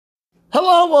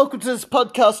Hello and welcome to this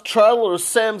podcast trailer of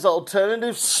Sam's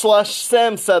Alternative /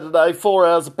 Sam Saturday 4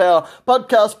 Hours of Power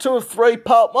podcast 2 of 3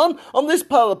 part 1. On this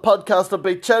part of the podcast I'll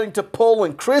be chatting to Paul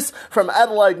and Chris from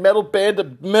Adelaide metal band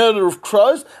A Murder of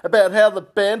Crows about how the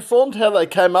band formed, how they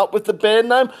came up with the band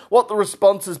name, what the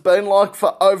response has been like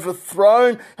for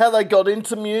Overthrown, how they got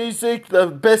into music, the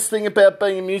best thing about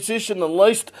being a musician, the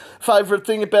least favourite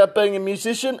thing about being a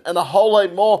musician, and a whole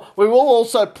lot more. We will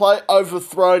also play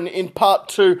Overthrown in part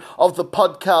 2 of the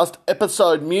podcast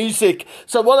episode music.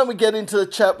 So why don't we get into the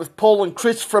chat with Paul and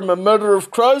Chris from A Murder of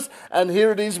Crows, and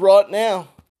here it is right now.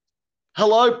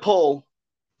 Hello, Paul.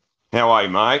 How are you,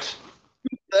 mate?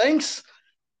 Thanks.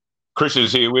 Chris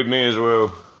is here with me as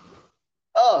well.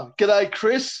 Oh, g'day,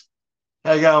 Chris.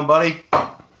 How you going, buddy?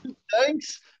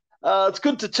 Thanks. It's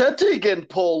good to chat to you again,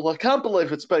 Paul. I can't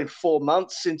believe it's been 4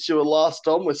 months since you were last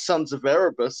on with Sons of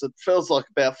Erebus. It feels like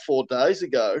about 4 days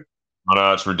ago. I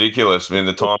know, it's ridiculous. I mean,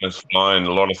 the time is flying.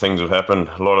 A lot of things have happened.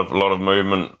 A lot of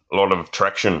movement. A lot of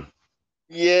traction.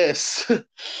 Yes.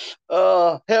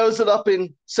 How is it up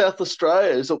in South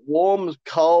Australia? Is it warm,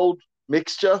 cold,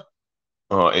 mixture?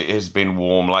 Oh, it has been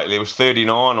warm lately. It was 39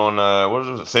 on what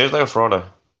was it, Thursday or Friday?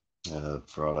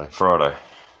 Friday. Friday.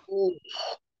 Ooh.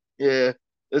 Yeah,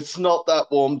 it's not that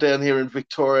warm down here in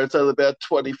Victoria. It's only about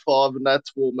 25, and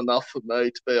that's warm enough for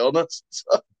me, to be honest.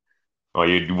 Oh,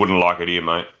 you wouldn't like it here,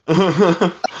 mate.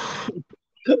 Look,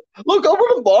 I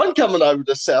wouldn't mind coming over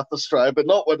to South Australia, but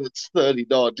not when it's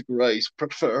 39 degrees,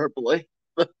 preferably.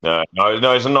 No,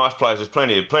 it's a nice place. There's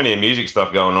plenty of music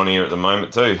stuff going on here at the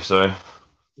moment too. So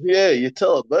Yeah, you're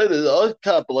telling me. I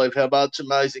can't believe how much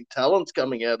amazing talent's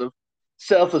coming out of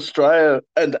South Australia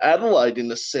and Adelaide,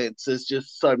 in a sense. There's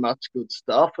just so much good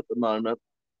stuff at the moment.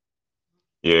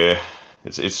 yeah,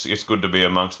 it's good to be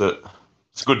amongst it.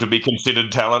 It's good to be considered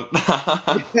talent.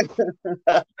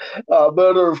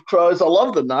 Murder of Crows. I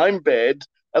love the name band,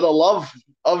 and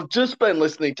I've just been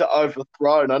listening to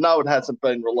Overthrown. I know it hasn't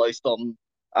been released on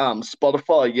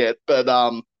Spotify yet, but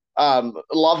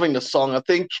loving the song. I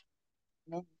think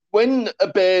when a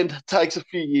band takes a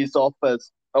few years off,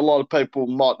 as a lot of people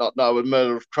might not know, A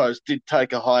Murder of Crows did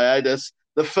take a hiatus.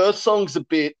 The first song's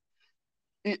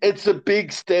it's a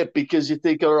big step, because you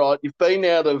think, all right, you've been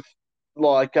out of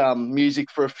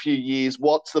music for a few years.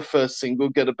 What's the first single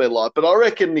going to be like? But I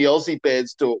reckon the Aussie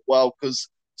bands do it well, because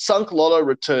Sunk Lotto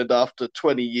returned after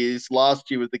 20 years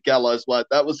last year with The Gallows Weight.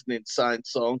 That was an insane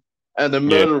song. And The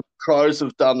Murder of Crows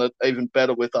have done it even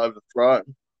better with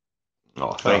Overthrown.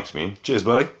 Oh, thanks, man. Cheers,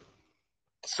 buddy.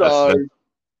 So,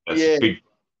 That's yeah. big.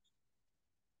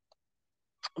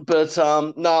 But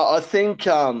no, I think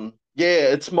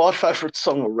it's my favourite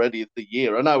song already of the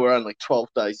year. I know we're only 12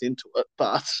 days into it,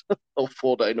 but or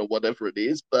 14 or whatever it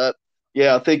is, but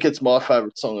yeah, I think it's my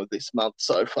favourite song of this month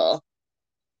so far.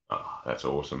 Oh, that's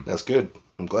awesome. That's good.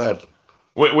 I'm glad.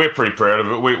 We're pretty proud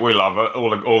of it. We love it.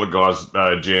 All the guys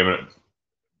jamming it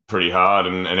pretty hard,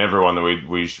 and everyone that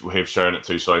we have shown it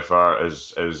to so far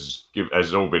has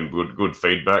all been good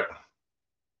feedback.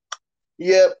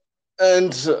 Yep,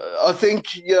 and I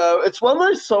think it's one of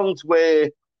those songs where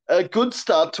a good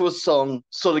start to a song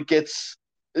sort of gets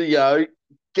you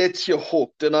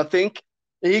hooked, and I think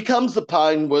Here Comes the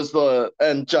Pain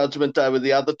and Judgment Day were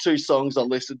the other two songs I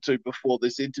listened to before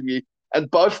this interview,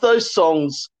 and both those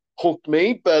songs hooked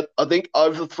me, but I think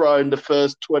Overthrown, the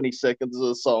first 20 seconds of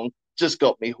the song, just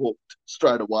got me hooked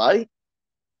straight away.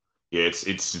 Yeah,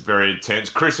 it's very intense.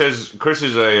 Chris is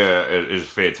a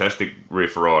fantastic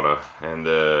riff writer, and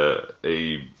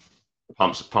he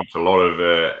pumps a lot of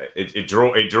it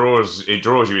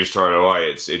draws you straight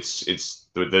away. It's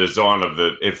the design of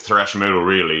the thrash metal,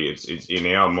 really. It's in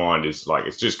our mind is like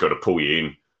it's just got to pull you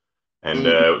in, and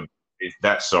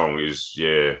that song is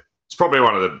it's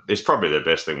probably the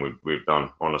best thing we've done,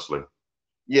 honestly.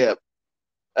 Yeah.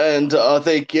 And I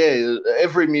think,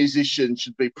 every musician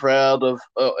should be proud of,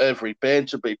 every band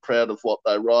should be proud of what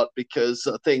they write, because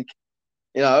I think,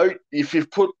 if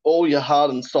you've put all your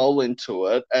heart and soul into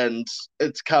it and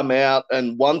it's come out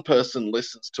and one person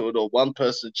listens to it or one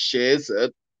person shares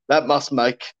it, that must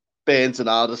make bands and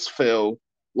artists feel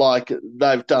like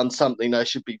they've done something they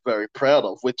should be very proud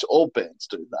of, which all bands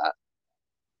do that.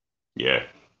 Yeah,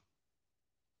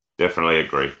 definitely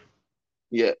agree.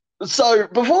 Yeah. So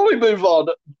before we move on,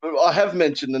 I have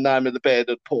mentioned the name of the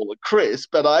band at Paul and Chris,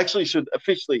 but I actually should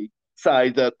officially say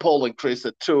that Paul and Chris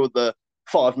are two of the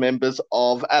 5 members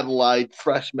of Adelaide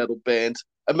thrash metal band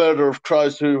A Murder of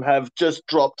Crows, who have just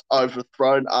dropped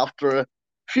Overthrown after a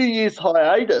few years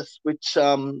hiatus, which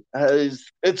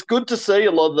it's good to see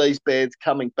a lot of these bands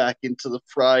coming back into the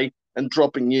fray and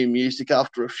dropping new music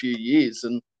after a few years,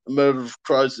 and A Murder of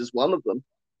Crows is one of them.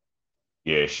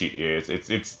 Yeah,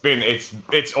 it's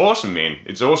awesome, man.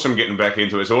 It's awesome getting back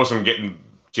into it. It's awesome getting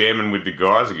jamming with the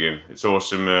guys again. It's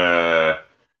awesome,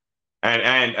 and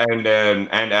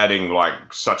adding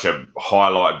like such a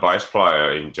highlight bass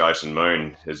player in Jason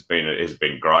Moon has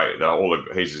been great.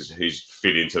 He's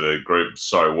fit into the group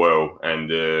so well,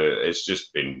 and it's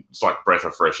like breath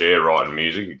of fresh air writing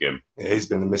music again. Yeah, he's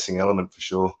been the missing element for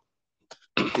sure.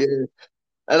 Yeah.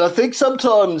 And I think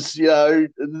sometimes,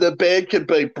 the band can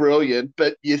be brilliant,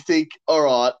 but you think, all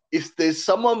right, if there's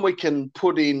someone we can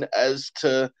put in as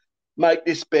to make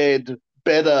this band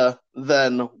better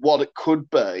than what it could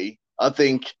be, I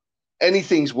think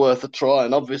anything's worth a try.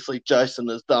 And obviously, Jason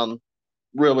has done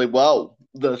really well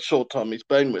the short time he's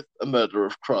been with A Murder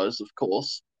of Crows, of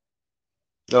course.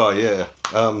 Oh yeah.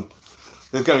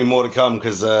 There's going to be more to come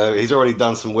because he's already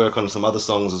done some work on some other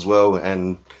songs as well,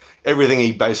 and everything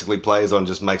he basically plays on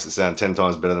just makes it sound 10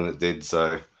 times better than it did.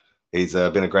 So he's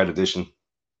been a great addition.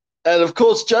 And of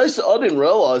course, Jason, I didn't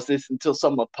realize this until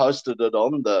someone posted it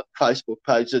on the Facebook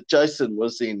page that Jason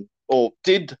was in, or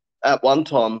did at one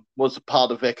time, was a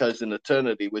part of Echoes in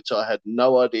Eternity, which I had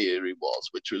no idea he was,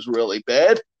 which was really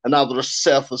bad. Another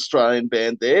South Australian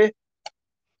band there.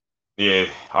 Yeah,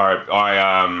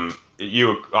 I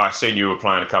seen you were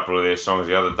playing a couple of their songs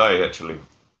the other day, actually.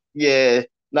 Yeah,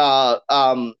 nah,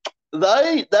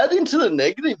 that Into the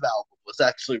Negative album was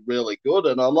actually really good,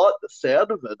 and I liked the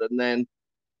sound of it. And then,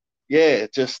 yeah,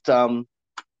 just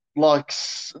like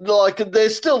they're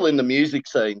still in the music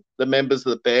scene, the members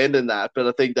of the band and that, but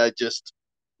I think they just,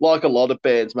 like a lot of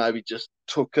bands, maybe just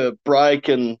took a break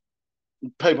and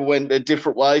people went their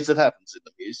different ways. It happens in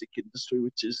the music industry,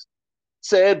 which is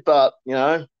sad, but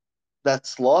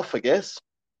that's life, I guess.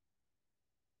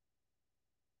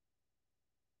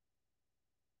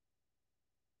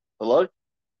 Hello?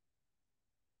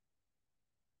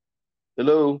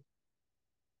 Hello?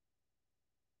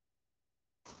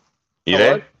 You Hello?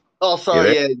 there? Oh, You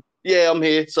sorry, there? yeah. Yeah, I'm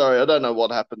here. Sorry, I don't know what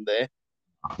happened there.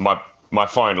 My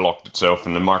phone locked itself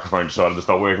and the microphone decided to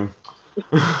stop working.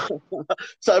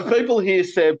 So if people hear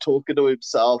Sam talking to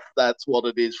himself, that's what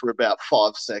it is for about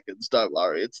 5 seconds. Don't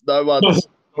worry. It's no one's.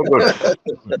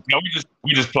 No,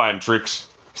 we just playing tricks,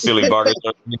 silly buggers.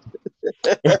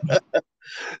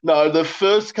 No, the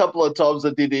first couple of times I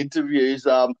did interviews,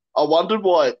 I wondered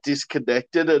why it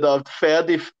disconnected, and I've found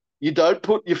if you don't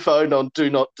put your phone on Do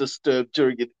Not Disturb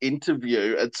during an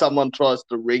interview and someone tries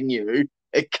to ring you,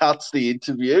 it cuts the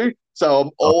interview. So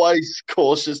I'm always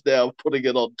cautious now of putting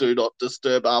it on Do Not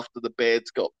Disturb after the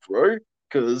band's got through,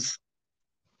 because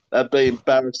that'd be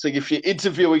embarrassing if you're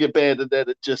interviewing a band and then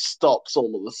it just stops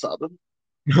all of a sudden.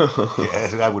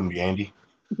 Yeah, that wouldn't be handy.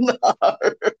 No.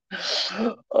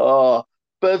 Oh,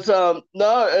 but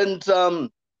no, and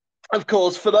of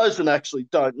course, for those that actually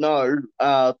don't know,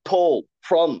 Paul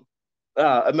from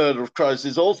A Murder of Crows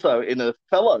is also in a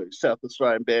fellow South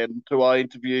Australian band who I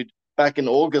interviewed back in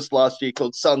August last year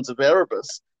called Sons of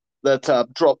Erebus that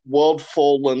dropped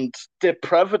Worldfall and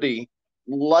Depravity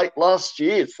late last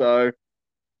year. So,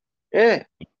 yeah.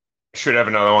 Should have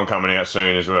another one coming out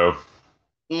soon as well.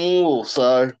 Ooh,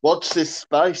 so watch this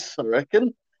space, I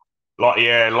reckon.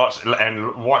 Lots,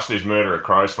 and watch this Murder of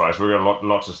Crow's Face. We've got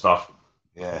lots of stuff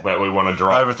that we want to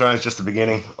drop. Overthrone is just the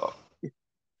beginning.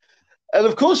 And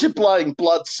of course, you're playing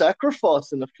Blood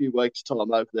Sacrifice in a few weeks'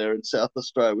 time over there in South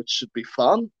Australia, which should be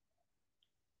fun.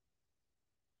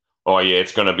 Oh yeah,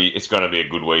 it's gonna be a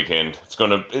good weekend. It's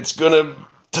gonna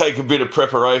take a bit of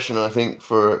preparation, I think,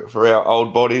 for our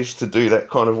old bodies to do that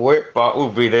kind of work, but we'll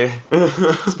be there.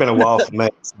 It's been a while for me,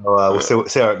 so we'll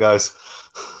see how it goes.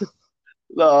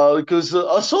 No, because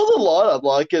I saw the lineup,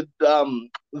 like it.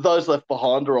 Those Left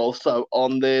Behind are also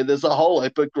on there. There's a whole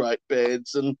heap of great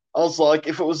bands, and I was like,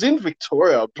 if it was in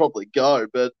Victoria, I'd probably go.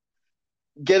 But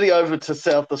getting over to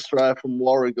South Australia from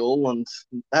Warragul and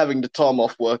having the time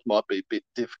off work might be a bit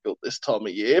difficult this time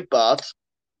of year. But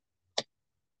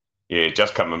yeah,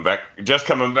 just coming back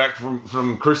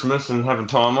from Christmas and having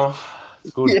time off.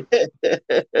 Good. Yeah.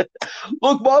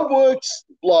 Look, my work's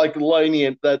like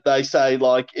lenient that they say,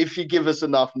 like, if you give us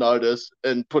enough notice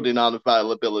and put in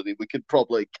unavailability, we could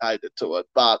probably cater to it.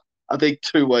 But I think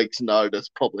 2 weeks' notice,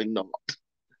 probably not.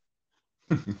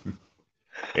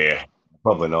 Yeah.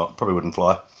 Probably not. Probably wouldn't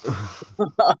fly.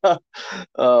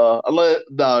 No,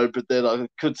 but then I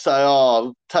could say, oh,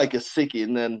 I'll take a sickie,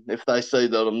 and then if they see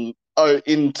that I'm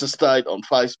interstate on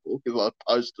Facebook, if I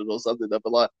post it or something, they'll be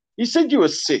like, you said you were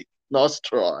sick. Nice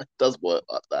try. Doesn't work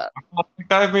like that. You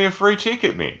gave me a free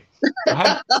ticket, man.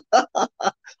 I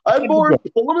had more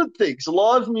important things,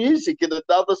 live music in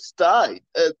another state.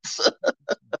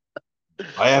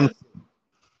 I am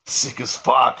sick as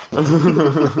fuck.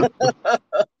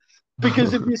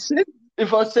 because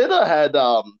if I said I had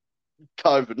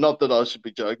COVID, not that I should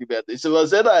be joking about this, if I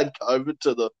said I had COVID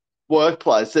to the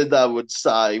workplace, then they would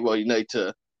say, well, you need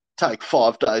to take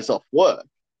 5 days off work.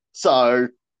 So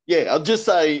yeah, I'll just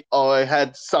say I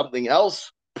had something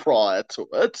else prior to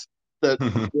it that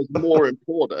was more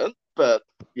important. But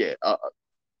yeah,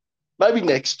 maybe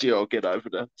next year I'll get over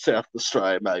to South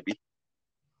Australia. Maybe.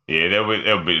 Yeah,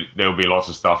 there'll be lots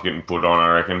of stuff getting put on. I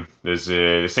reckon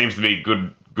there seems to be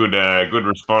good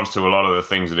response to a lot of the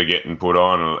things that are getting put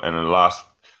on, and the last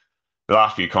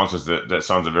few concerts that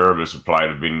Sons of Erebus have played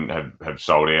have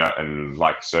sold out, and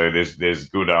like so there's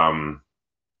good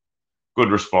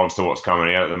response to what's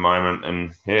coming out at the moment,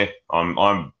 and yeah,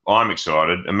 I'm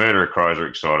excited. And Murder of Crows are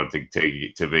excited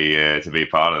to be a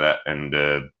part of that,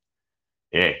 and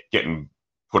yeah, getting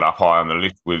put up high on the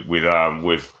list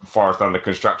with Forest Under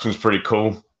Construction is pretty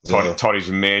cool. Yeah. Toddy's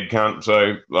a mad cunt,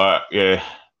 so like yeah.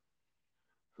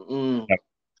 Mm.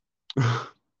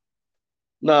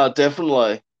 No,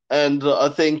 definitely. And I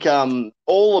think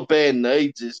all a band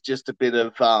needs is just a bit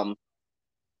of a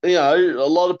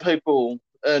lot of people,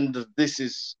 and this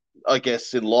is, I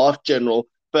guess, in life general,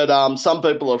 but some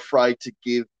people are afraid to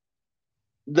give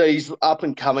these up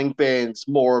and coming bands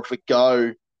more of a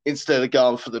go instead of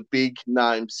going for the big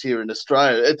names here in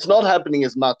Australia. It's not happening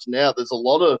as much now. There's a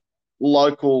lot of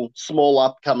local, small,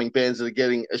 upcoming bands that are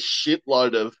getting a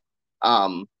shitload of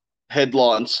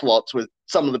headline slots with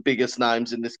some of the biggest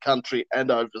names in this country and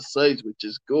overseas, which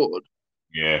is good.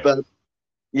 Yeah. But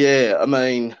yeah, I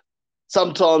mean,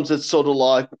 sometimes it's sort of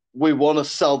like we want to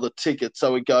sell the ticket,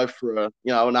 so we go for an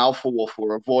Alpha Wolf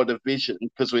or a Void of Vision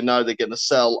because we know they're going to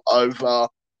sell over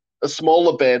a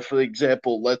smaller band. For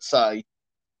example, let's say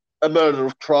a Murder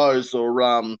of Crows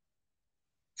or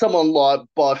someone like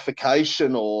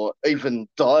Bifurcation or even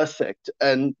Dissect,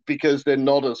 and because they're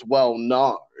not as well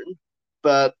known.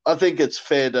 But I think it's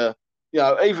fair to,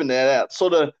 even that out.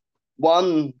 Sort of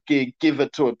one gig, give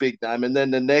it to a big name, and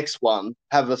then the next one,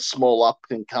 have a small up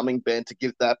and coming band to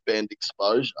give that band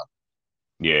exposure.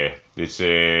 Yeah,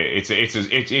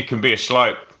 it can be a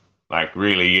slope, like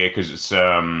really, yeah, because it's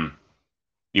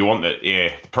you want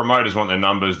promoters want their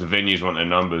numbers, the venues want their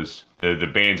numbers,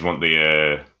 the bands want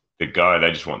the go,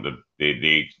 they just want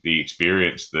the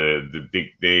experience,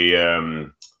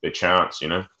 the chance, you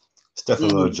know. It's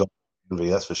definitely not a job envy,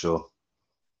 that's for sure.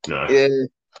 No. Yeah.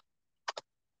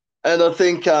 And I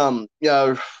think didn't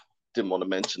want to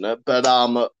mention it, but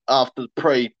after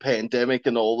pre-pandemic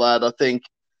and all that, I think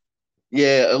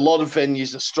a lot of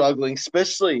venues are struggling,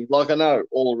 especially like I know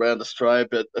all around Australia,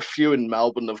 but a few in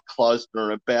Melbourne have closed and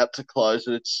are about to close.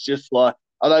 And it's just like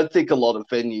I don't think a lot of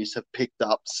venues have picked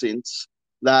up since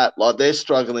that. Like they're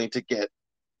struggling to get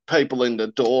people in the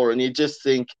door, and you just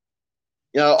think,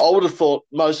 I would have thought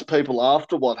most people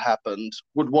after what happened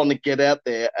would want to get out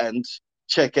there and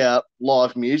check out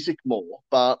live music more.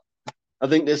 But I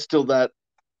think there's still that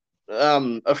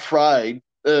afraid,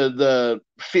 the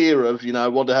fear of,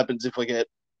 what happens if I get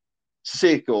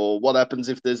sick or what happens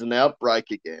if there's an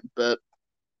outbreak again. But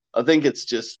I think it's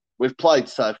just we've played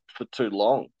safe for too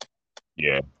long.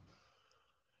 Yeah.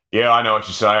 Yeah, I know what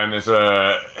you're saying.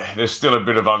 There's still a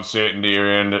bit of uncertainty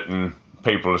around it, and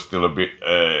people are still a bit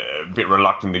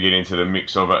reluctant to get into the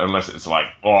mix of it unless it's like,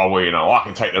 oh well, I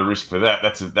can take the risk for that.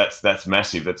 That's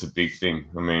massive. That's a big thing.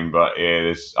 I mean, but yeah,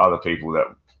 there's other people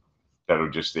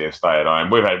that'll just stay at home.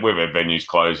 We've had venues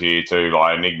close here too,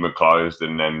 like Enigma closed,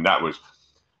 and then that was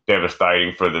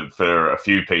devastating for a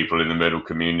few people in the metal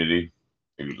community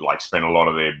who like spent a lot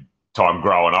of their time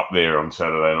growing up there on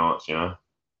Saturday nights, you know.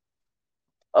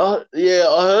 Yeah,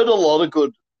 I heard a lot of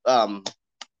good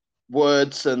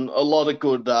words and a lot of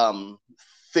good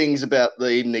things about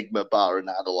the Enigma bar in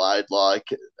Adelaide.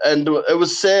 And it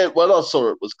was sad when I saw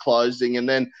it was closing, and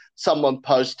then someone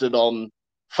posted on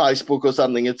Facebook or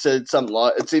something. It said something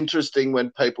like, "It's interesting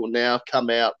when people now come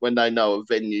out when they know a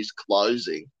venue's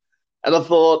closing." And I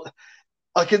thought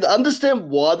I can understand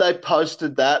why they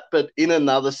posted that, but in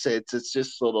another sense, it's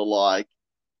just sort of like,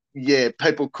 yeah,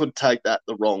 people could take that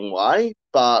the wrong way,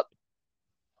 but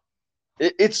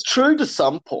it's true to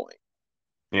some point.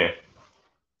 Yeah.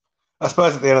 I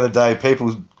suppose at the end of the day,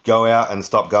 people go out and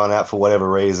stop going out for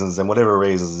whatever reasons, and whatever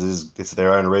reasons it's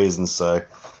their own reasons, so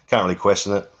can't really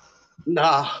question it.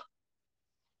 Nah.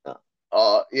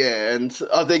 Yeah, and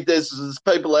I think there's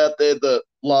people out there that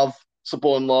love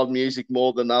supporting live music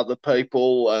more than other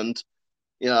people, and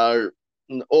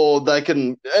or they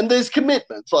can, and there's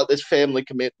commitments, like there's family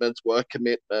commitments, work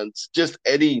commitments, just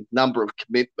any number of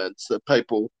commitments that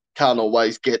people can't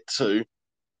always get to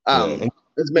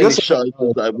as many shows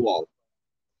as they want.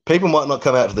 people might not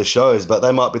come out to the shows, but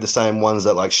they might be the same ones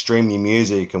that like stream your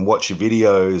music and watch your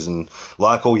videos and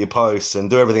like all your posts and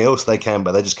do everything else they can,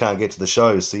 but they just can't get to the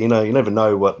shows. So you never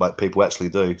know what like people actually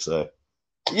do. So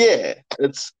Yeah,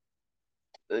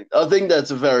 I think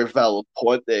that's a very valid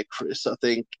point there, Chris. I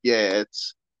think, yeah,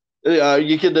 it's,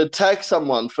 you can attack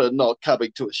someone for not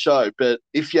coming to a show, but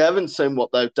if you haven't seen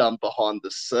what they've done behind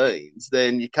the scenes,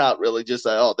 then you can't really just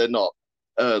say, oh, they're not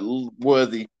a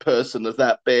worthy person of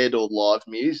that band or live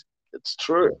music. It's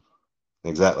true.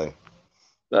 exactly.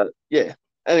 But yeah,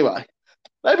 anyway,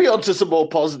 maybe on to some more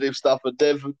positive stuff, but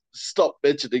Dev, stop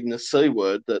mentioning the C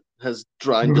word that has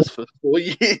drained us for 4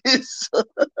 years.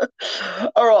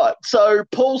 All right, so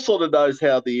Paul sort of knows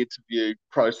how the interview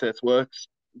process works,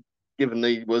 given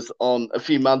he was on a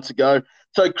few months ago.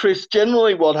 So, Chris,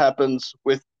 generally what happens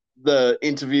with the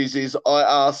interviews is I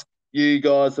ask you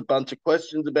guys a bunch of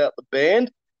questions about the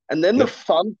band, and then the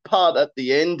fun part at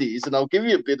the end is, and I'll give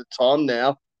you a bit of time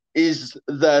now, is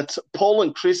that Paul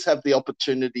and Chris have the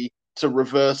opportunity to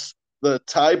reverse the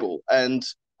table and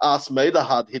ask me the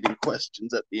hard-hitting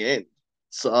questions at the end.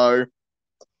 So,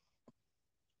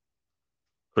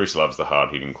 Chris loves the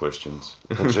hard-hitting questions.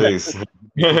 Jeez.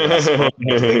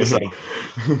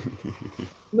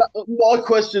 my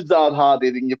questions aren't hard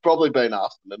hitting. You've probably been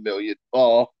asked them a million,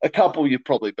 or a couple you've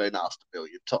probably been asked a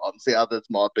million times. The others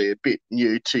might be a bit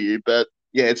new to you, but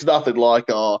yeah, it's nothing like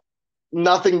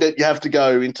nothing that you have to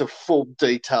go into full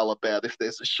detail about if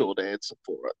there's a short answer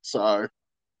for it. So,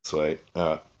 Sweet.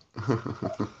 All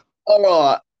all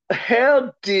right,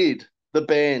 how did the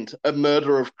band A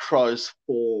Murder of Crows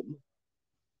form?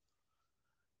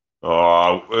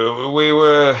 Oh, we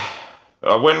were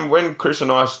when Chris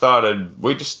and I started.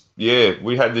 We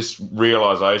had this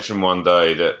realization one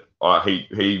day that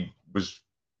he was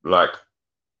like,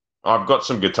 I've got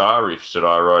some guitar riffs that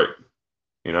I wrote,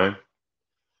 you know,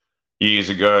 years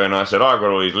ago, and I said I've got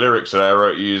all these lyrics that I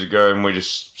wrote years ago, and we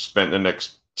just spent the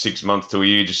next 6 months to a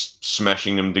year just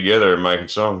smashing them together and making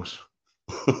songs.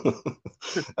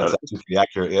 That's actually pretty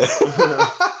accurate, yeah.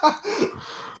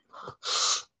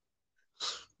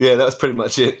 Yeah, that was pretty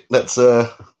much it. That's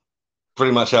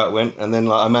pretty much how it went. And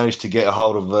then I managed to get a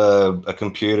hold of a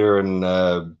computer, and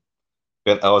I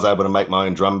was able to make my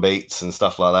own drum beats and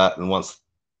stuff like that. And once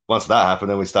that happened,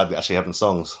 then we started actually having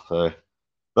songs. So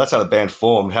that's how the band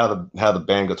formed. How the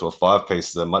band got to a 5-piece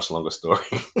is a much longer story.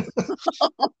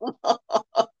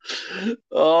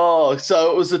 Oh,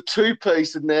 so it was a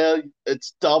 2-piece, and now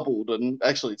it's doubled, and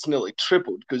actually it's nearly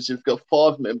tripled because you've got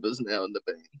 5 members now in the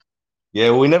band.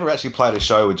 Yeah, well, we never actually played a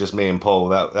show with just me and Paul.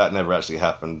 That never actually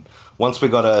happened. Once we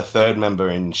got a third member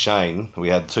in Shane, we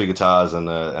had 2 guitars and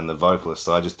the vocalist.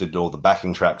 So I just did all the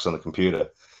backing tracks on the computer,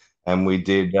 and we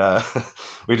did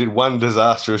we did one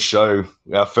disastrous show,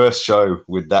 our first show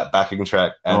with that backing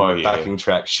track, and the backing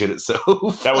track shit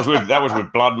itself. That was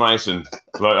with Blood Mason.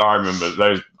 Like, I remember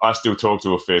those. I still talk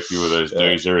to a fair few of those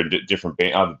dudes. They're in different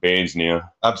other bands now.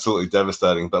 Absolutely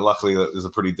devastating, but luckily it was a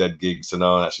pretty dead gig, so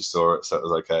no one actually saw it, so it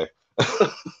was okay.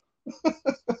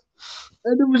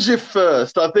 And it was your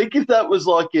first. I think if that was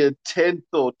like your 10th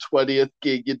or 20th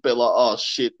gig, you'd be like, oh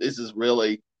shit, this has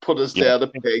really put us down a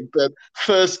peg. But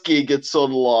first gig, it's sort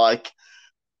of like,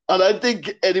 I don't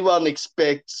think anyone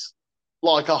expects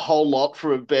like a whole lot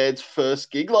from a band's first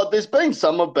gig. Like, there's been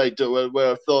some I've been doing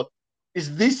where I've thought,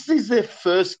 is their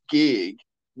first gig?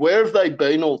 Where have they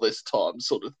been all this time,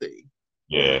 sort of thing?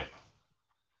 Yeah.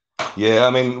 Yeah, I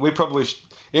mean, we probably,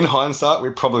 in hindsight, we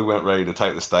probably weren't ready to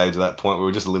take the stage at that point. We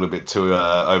were just a little bit too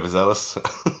overzealous.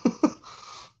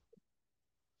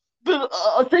 But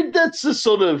I think that's the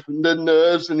sort of the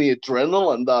nerves and the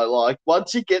adrenaline, though. Like,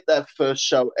 once you get that first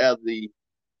show out of the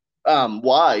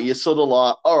way, you're sort of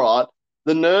like, all right,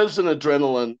 the nerves and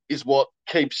adrenaline is what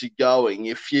keeps you going.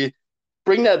 If you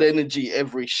bring that energy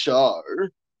every show,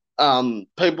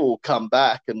 people will come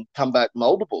back and come back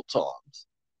multiple times.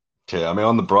 Yeah, I mean,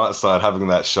 on the bright side, having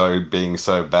that show being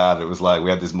so bad, it was like we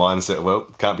had this mindset, well,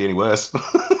 can't be any worse.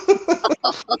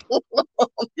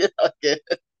 Yeah, I get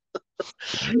it.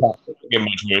 Get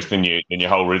much worse than your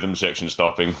whole rhythm section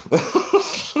stopping.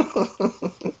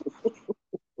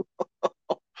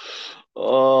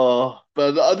 Oh,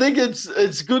 but I think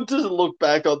it's good to look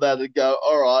back on that and go,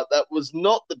 all right, that was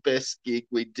not the best gig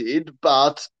we did,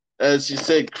 but as you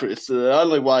said, Chris, the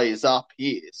only way is up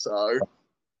here. So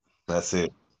that's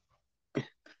it.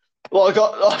 Like,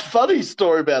 a funny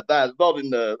story about that, not in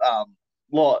the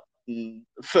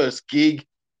first gig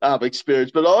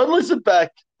experience, but I listened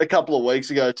back a couple of weeks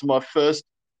ago to my first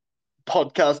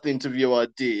podcast interview I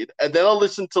did, and then I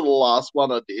listened to the last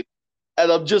one I did,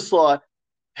 and I'm just like,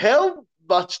 how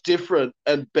much different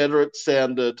and better it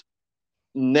sounded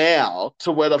now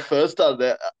to when I first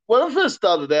started out. When I first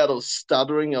started out, I was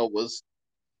stuttering. I was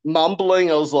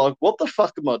mumbling. I was like, "What the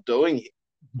fuck am I doing here?"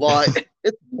 Like,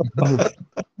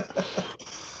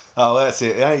 Oh, that's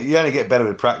it. You only get better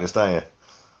with practice, don't you?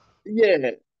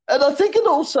 yeah. And I think it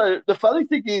also, the funny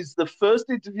thing is, the first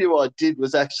interview I did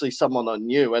was actually someone I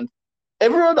knew. And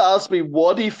everyone asked me,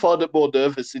 why do you find it more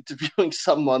nervous interviewing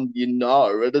someone you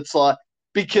know? And it's like,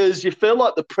 because you feel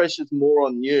like the pressure's more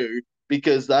on you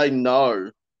because they know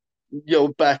your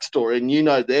backstory and you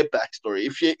know their backstory.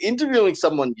 If you're interviewing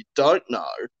someone you don't know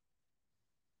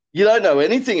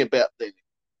anything about their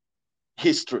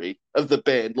history of the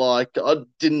band. Like, I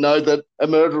didn't know that A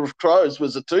Murder of Crows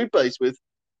was a two piece with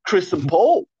Chris and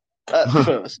Paul at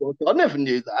first. Like, I never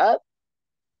knew that.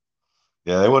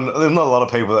 Yeah, there's not a lot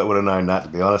of people that would have known that, to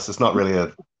be honest. It's not really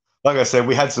like I said,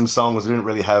 we had some songs, we didn't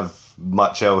really have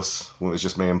much else. It was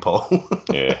just me and Paul.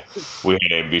 Yeah, we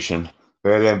had ambition.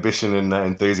 We had ambition and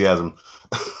enthusiasm.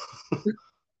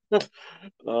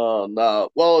 Oh no.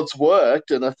 Well, it's worked,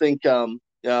 and I think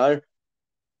the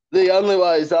only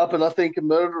way is up, and I think A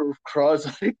Murder of Crows.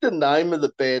 I think the name of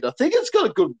the band. I think it's got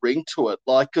a good ring to it,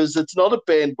 like because it's not a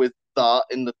band with "the"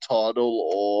 in the title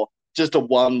or just a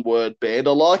one-word band.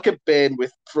 I like a band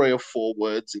with 3 or 4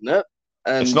 words in it,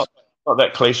 and It's not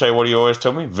that cliche. What do you always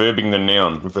tell me? Verbing the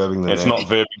noun. Verbing the It's noun. not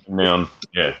verbing the noun.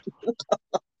 Yeah.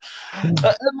 And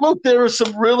look, there are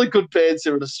some really good bands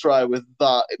here in Australia with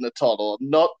that in the title. I'm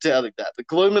not doubting that. The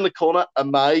Gloom in the Corner,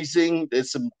 amazing.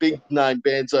 There's some big name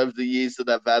bands over the years that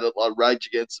have had it, like Rage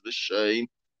Against the Machine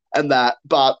and that.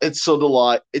 But it's sort of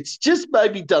like, it's just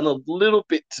maybe done a little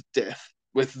bit to death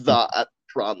with that at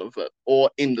the front of it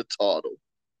or in the title.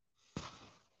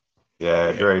 Yeah,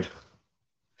 agreed.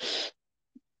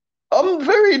 I'm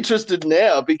very interested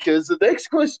now because the next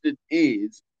question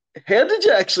is, how did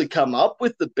you actually come up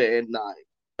with the band name,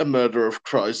 A Murder of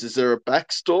Crows? Is there a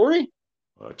backstory?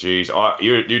 Oh, geez, I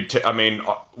mean,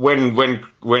 when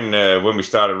we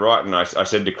started writing, I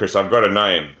said to Chris, I've got a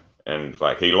name, and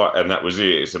and that was it.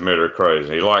 It's A Murder of Crows,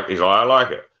 and he's like, I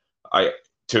like it.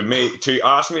 To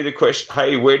ask me the question,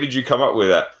 hey, where did you come up with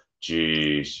that?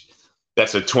 Geez,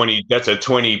 that's a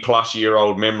 20 plus year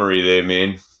old memory there,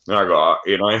 man. And I got,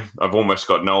 I've almost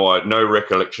got no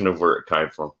recollection of where it came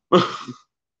from.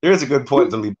 There is a good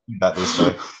point to be about this,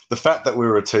 though. The fact that we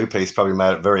were a two-piece probably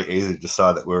made it very easy to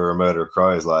decide that we were A Murder of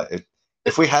Crows. Like,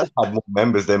 if we had had more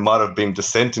members, there might have been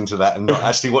dissent into that and not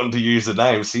actually wanting to use the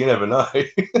name, so you never know. That's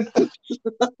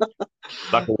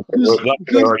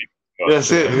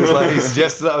it. It was like he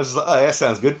suggested that. I was just like, oh, that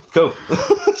sounds good. Cool.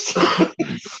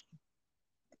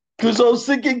 Because I was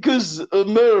thinking, because A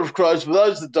Murder of Crows, for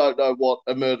those that don't know what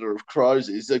A Murder of Crows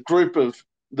is, a group of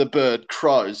the bird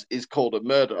crows is called a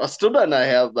murder. I still don't know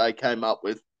how they came up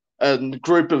with a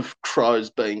group of crows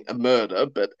being a murder,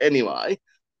 but anyway.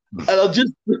 And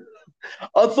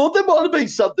I thought there might have been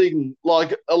something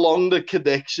like along the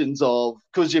connections of,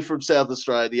 because you're from South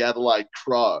Australia, the Adelaide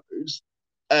Crows,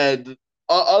 and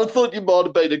I thought you might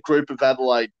have been a group of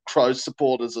Adelaide Crows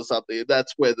supporters or something, and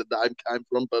that's where the name came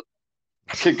from, but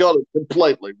I got it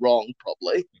completely wrong,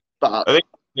 probably. But I think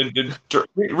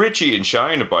Richie and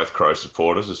Shane are both Crow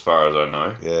supporters, as far as I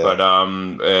know. Yeah. But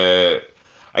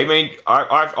I mean,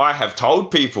 I have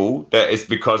told people that it's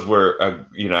because we're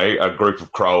a group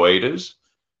of Crow eaters.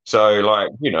 So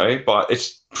but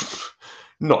it's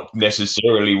not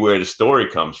necessarily where the story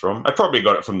comes from. I probably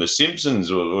got it from The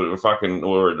Simpsons or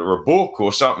a book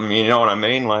or something. You know what I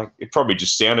mean? Like, it probably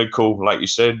just sounded cool, like you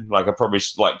said. Like, I probably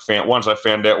once I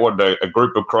found out what a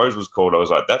group of crows was called, I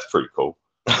was like, that's pretty cool.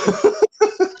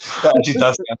 That actually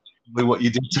does sound like what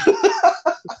you did.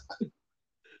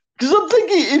 because I'm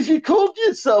thinking, if you called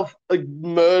yourself a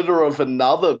murder of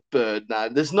another bird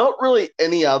name, there's not really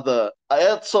any other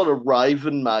outside of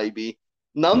Raven, maybe.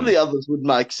 None of the others would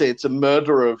make sense. A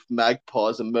murder of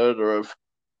magpies, a murder of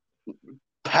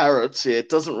parrots. Yeah, it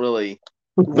doesn't really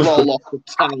roll off the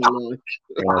tongue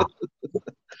like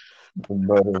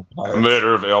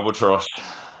Murder of albatross.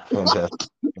 Fantastic.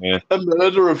 Yeah. a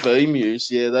murder of emus.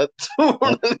 Yeah, that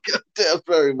wouldn't go down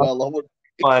very well. I would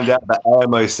Find out that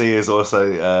AMOC is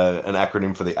also an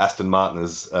acronym for the Aston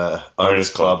Martin's Owners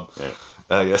Club.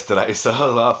 Yeah. Yesterday. So I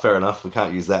was like, oh, fair enough. We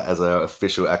can't use that as an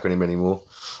official acronym anymore.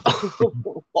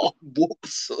 Oh,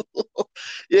 whoops.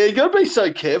 Yeah, you got to be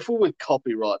so careful with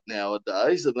copyright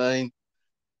nowadays. I mean,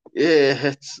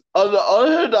 yeah,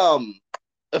 I heard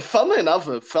funnily enough,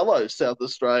 a fellow South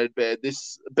Australian band,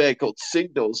 this band called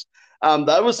Signals,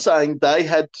 they were saying they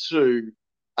had to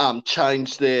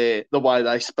change the way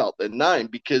they spelt their name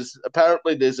because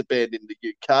apparently there's a band in the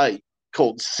UK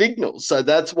called Signals, so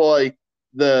that's why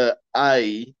the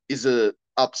A is a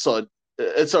upside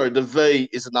sorry, the V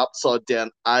is an upside down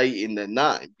A in their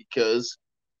name because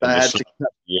they And had to.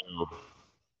 yeah.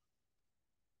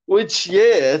 Which,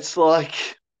 yeah, it's like,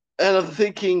 and I'm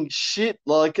thinking, shit,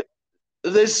 like,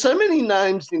 there's so many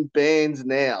names in bands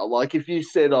now. Like, if you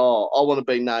said, oh, I want to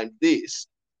be named this,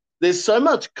 there's so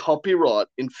much copyright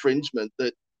infringement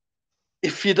that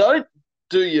if you don't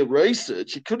do your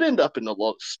research, you could end up in a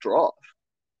lot of strife.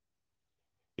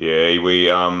 Yeah,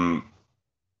 when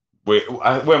we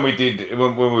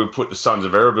put the Sons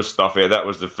of Erebus stuff out, that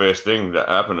was the first thing that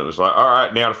happened. It was like, all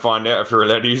right, now to find out if you're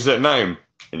allowed to use that name,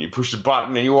 and you push the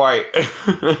button and you wait.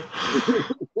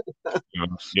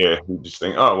 Yeah, you just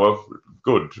think, oh well,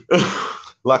 good.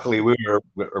 Luckily, we were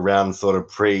around sort of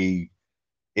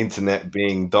pre-internet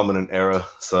being dominant era,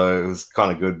 so it was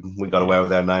kind of good. We got away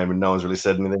with our name, and no one's really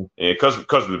said anything. Yeah, because we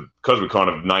kind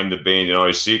of named the band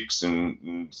in 06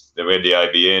 and we had the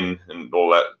ABN and all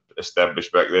that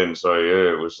established back then. So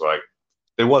yeah, it was like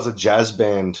there was a jazz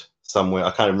band somewhere.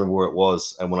 I can't remember where it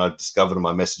was. And when I discovered them,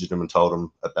 I messaged them and told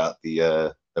them about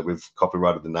the that we've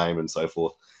copyrighted the name and so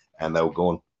forth, and they were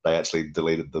gone. They actually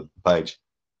deleted the page.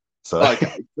 So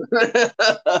okay.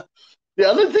 The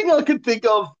other thing I could think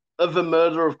of A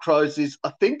Murder of Crows is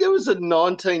I think there was a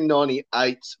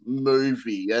 1998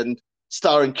 movie and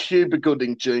starring Cuba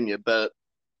Gooding Jr., but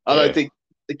I don't think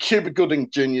the Cuba Gooding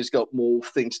Jr.'s got more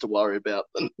things to worry about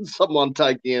than someone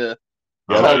taking a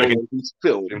title of his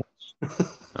film.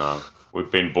 We've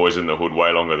been boys in the hood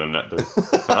way longer than that, dude.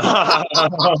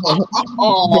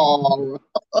 Oh.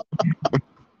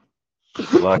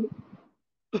 like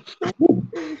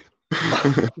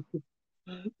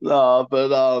No, but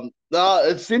no,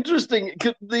 it's interesting.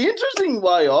 The interesting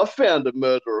way I found A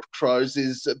Murder of Crows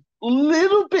is a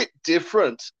little bit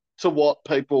different to what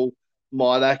people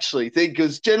might actually think.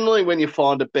 Because generally, when you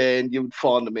find a band, you would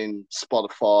find them in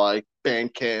Spotify,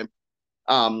 Bandcamp,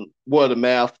 word of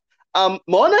mouth.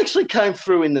 Mine actually came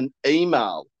through in an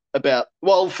email about.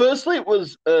 Well, firstly, it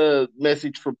was a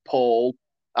message from Paul,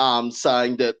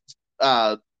 saying that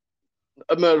A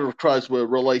Murder of Crows were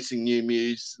releasing new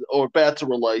music or about to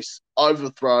release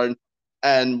Overthrown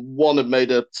and wanted me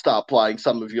to start playing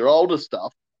some of your older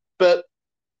stuff. But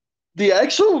the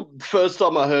actual first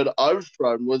time I heard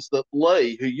Overthrown was that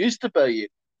Lee, who used to be in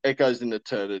Echoes in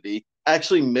Eternity,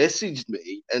 actually messaged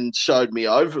me and showed me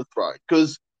Overthrown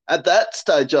because at that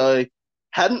stage I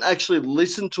hadn't actually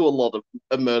listened to a lot of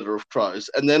A Murder of Crows.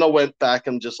 And then I went back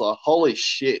and just like, holy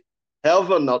shit, how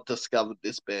have I not discovered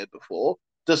this band before?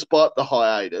 Despite the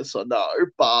hiatus, I know,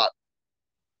 but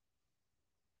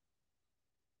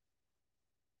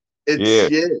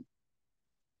it's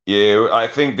yeah. I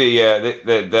think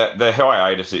the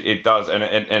hiatus it does,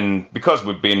 and because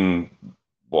we've been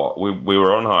we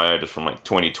were on hiatus from like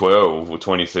 2012 or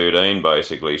 2013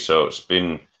 basically, so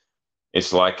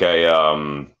it's like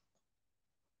there's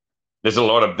a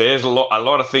lot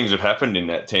of things have happened in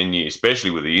that 10 years,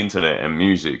 especially with the internet and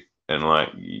music, and like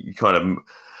you kind of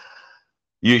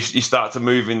you start to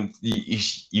move in.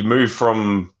 You move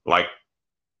from like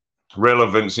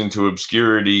relevance into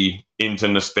obscurity into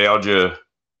nostalgia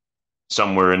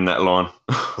somewhere in that line.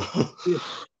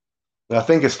 I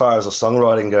think as far as the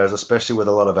songwriting goes, especially with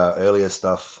a lot of our earlier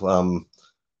stuff,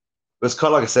 it's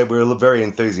kind of like I said, we were very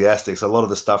enthusiastic. So a lot of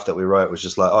the stuff that we wrote was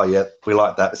just like, oh yeah, we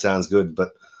like that, sounds good.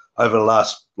 But over the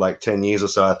last like 10 years or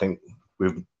so, I think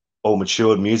we've all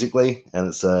matured musically, and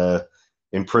it's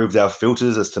improved our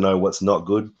filters as to know what's not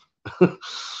good.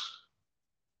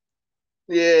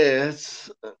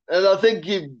 Yes, and I think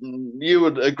you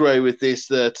would agree with this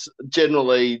that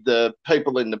generally the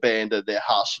people in the band are their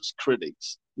harshest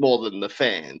critics more than the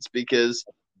fans because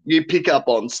you pick up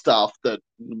on stuff that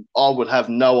I would have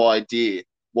no idea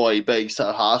why you're being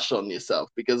so harsh on yourself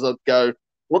because I'd go,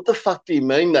 what the fuck do you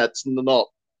mean that's not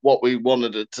what we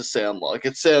wanted it to sound like?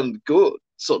 It sounded good,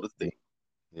 sort of thing.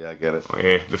 Yeah, I get it.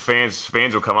 Yeah, the fans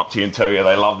will come up to you and tell you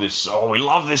they love this. Oh, we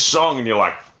love this song, and you're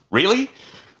like, really?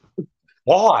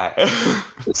 Why?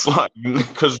 It's like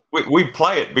because we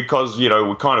play it because we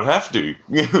kind of have to.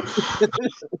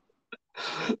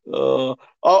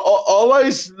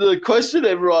 Always the question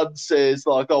everyone says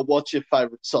like, "Oh, what's your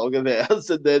favorite song of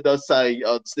ours?" And then they say,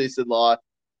 "Oh, it's this," and like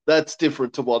that's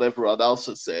different to what everyone else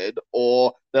has said,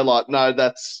 or they're like, "No,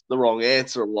 that's the wrong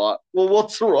answer." I'm like, "Well,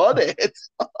 what's the right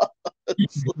answer?"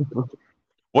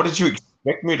 What did you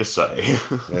expect me to say?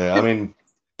 Yeah, I mean,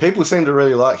 people seem to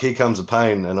really like "Here Comes the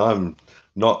Pain," and I'm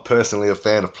not personally a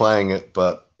fan of playing it,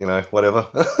 but whatever.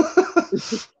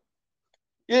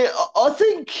 Yeah,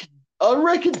 I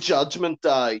reckon Judgment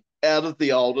Day out of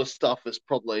the older stuff is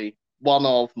probably one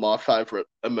of my favorite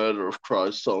A Murder of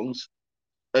Crows songs.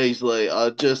 Easily.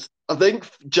 I think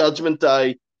Judgment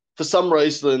Day for some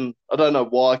reason, I don't know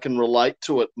why I can relate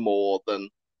to it more than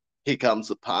Here Comes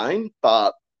the Pain,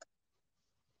 but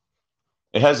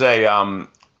it has a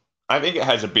I think it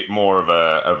has a bit more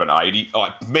of an 80s.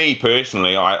 Like me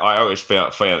personally, I always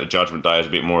found that Judgment Day is a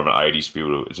bit more of an 80s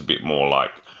feel. It's a bit more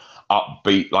like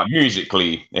upbeat, like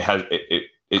musically.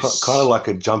 It's kind of like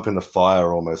a jump in the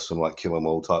fire almost from like Kill 'Em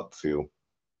All type feel.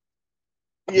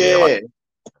 yeah.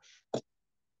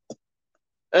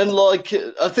 And like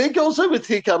I think also with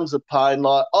Here Comes the Pain,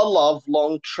 like I love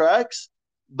long tracks,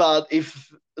 but if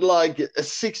like a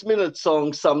 6 minute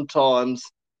song sometimes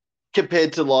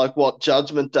compared to like what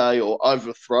Judgment Day or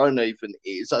Overthrown even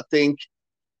is, I think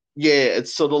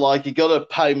it's sort of like you got to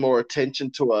pay more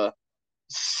attention to a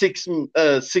 6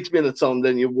 minute song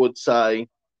than you would say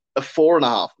a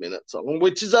 4.5 minute song,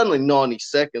 which is only 90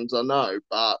 seconds. I know,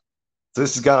 but So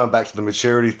this is going back to the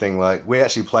maturity thing. Like we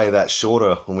actually play that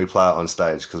shorter when we play it on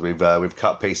stage because we've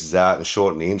cut pieces out and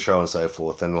shortened the intro and so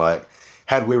forth. And like,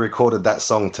 had we recorded that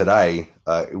song today,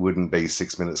 it wouldn't be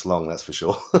 6 minutes long. That's for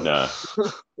sure. no.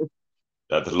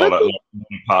 There's a lot of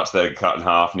parts that are cut in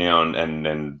half now,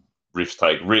 and riffs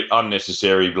take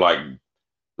unnecessary like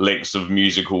lengths of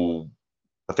musical.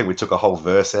 I think we took a whole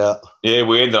verse out. Yeah,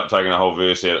 we ended up taking a whole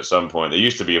verse out at some point. There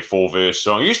used to be a 4-verse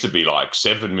song. It used to be like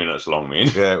 7 minutes long, man.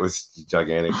 Yeah, it was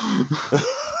gigantic.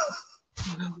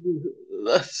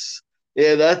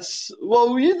 that's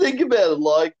well, when you think about it,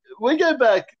 like we go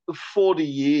back 40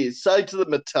 years, say to the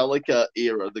Metallica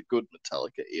era, the good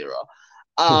Metallica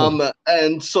era,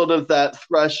 and sort of that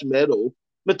thrash metal.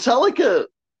 Metallica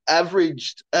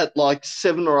averaged at like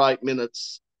 7 or 8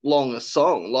 minutes long a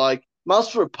song. Like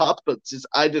Master of Puppets is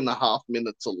 8.5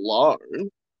 minutes alone.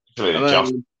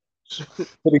 To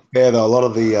be fair though, a lot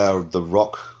of the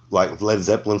rock, like Led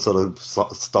Zeppelin sort of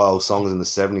style songs in the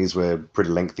 70s were pretty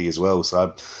lengthy as well.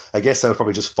 So I guess they were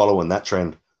probably just following that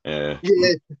trend. Yeah.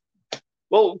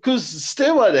 Well, because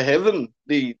Stairway to Heaven,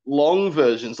 the long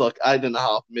version's like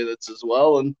 8.5 minutes as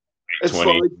well, and it's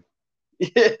 20.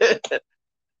 like,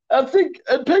 I think,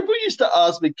 and people used to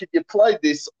ask me, "Can you play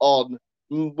this on?"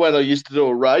 When I used to do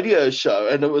a radio show,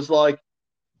 and it was like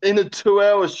in a 2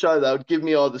 hour show, they would give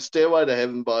me either Stairway to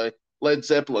Heaven by Led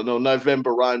Zeppelin or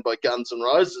November Rain by Guns N'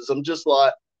 Roses. I'm just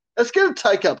like, it's going to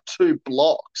take up 2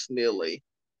 blocks nearly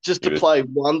just to play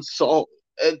one song.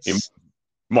 You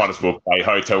might as well play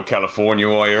Hotel California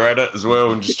while you're at it as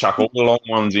well and just chuck all the long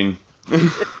ones in.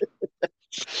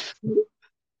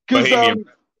 Bohemian,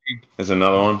 there's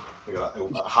another one. We got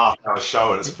a half-hour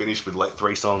show and it's finished with like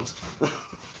 3 songs.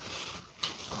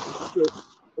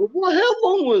 Well, how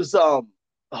long was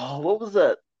what was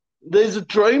that? There's a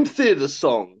Dream Theater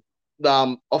song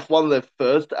off one of their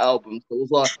first albums that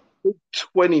was like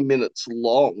 20 minutes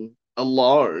long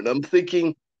alone. I'm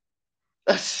thinking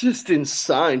that's just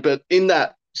insane. But in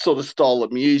that sort of style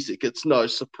of music, it's no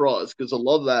surprise because a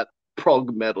lot of that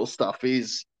prog metal stuff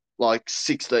is like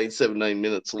 16, 17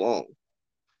 minutes long.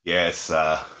 Yeah, it's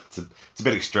a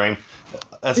bit extreme.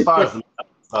 As far as the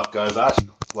stuff goes, I actually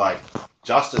like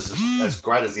Justice, as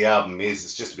great as the album is,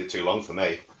 it's just a bit too long for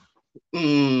me.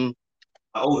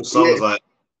 All the songs, like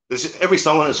every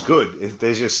song on it's good.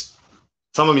 There's just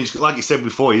some of them, like you said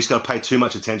before, you just got to pay too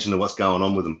much attention to what's going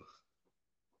on with them.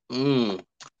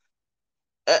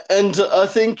 And I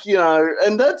think,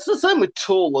 and that's the same with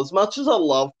Tool. As much as I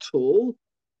love Tool,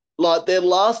 like their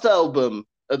last album,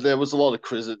 there was a lot of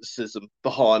criticism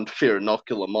behind Fear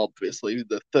Inoculum, obviously,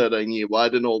 the 13-year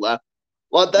wait and all that.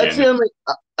 Like that's the only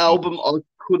album I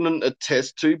couldn't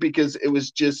attest to because it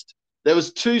was just there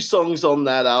was 2 songs on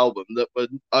that album that were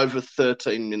over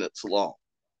 13 minutes long.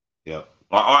 Yeah,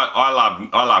 I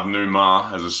love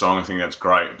Numa as a song. I think that's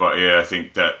great, but yeah, I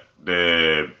think that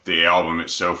the album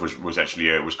itself was actually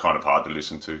it was kind of hard to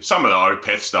listen to. Some of the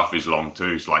Opeth stuff is long too.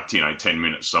 It's like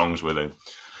 10-minute songs where they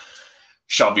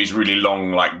shove these really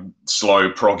long, like slow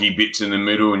proggy bits in the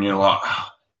middle, and you're like,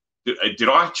 did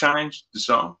I change the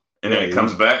song? And then it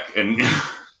comes back, and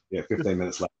 15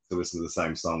 minutes later to listen to the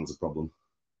same song is a problem.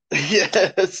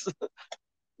 Yes.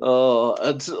 Oh,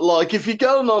 it's like if you're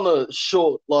going on a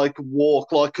short like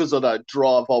walk, like because I don't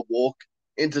drive, I walk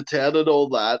into town and all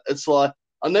that. It's like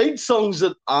I need songs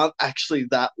that aren't actually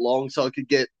that long, so I could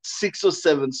get 6 or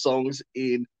 7 songs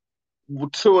in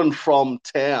to and from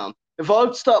town. If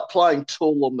I start playing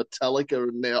Tool or Metallica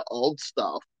and their old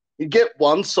stuff, you get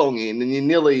 1 song in and you're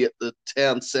nearly at the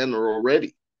town centre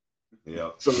already.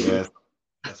 Yeah,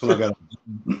 that's when I go.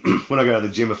 When I go to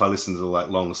the gym, if I listen to like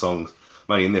long songs,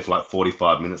 I'm only in there for like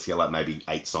 45 minutes. Get like maybe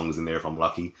 8 songs in there if I'm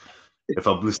lucky. If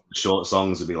I listen to short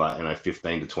songs, it'd be like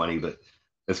 15 to 20. But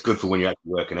it's good for when you're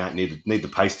actually working out. Need the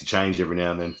pace to change every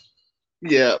now and then.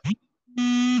 Yeah.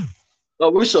 I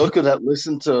wish I could have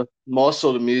listened to my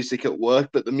sort of music at work,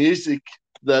 but the music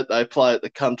that they play at the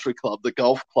country club, the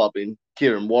golf club in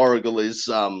here in Warrigal, is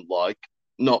like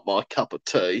not my cup of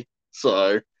tea.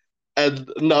 So, and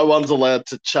no one's allowed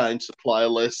to change the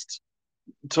playlist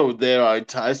to their own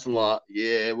taste. I'm like,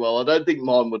 yeah, well, I don't think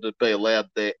mine would be allowed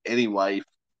there anyway,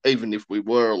 even if we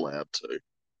were allowed to.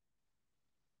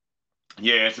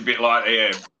 Yeah, it's a bit like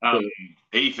But,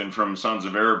 Ethan from Sons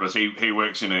of Erebus. He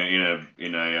works in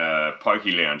a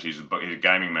pokey lounge. He's a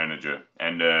gaming manager,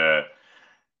 and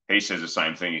he says the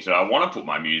same thing. He said, "I want to put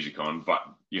my music on, but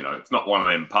it's not one of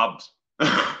them pubs."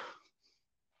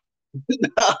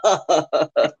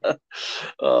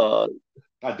 uh,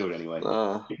 I'd do it anyway.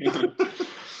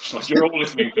 Like you're all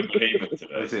listening to Behemoth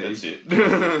today. That's it.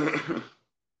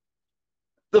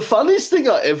 the funniest thing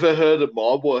I ever heard at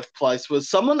my workplace was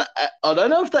someone, I don't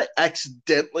know if they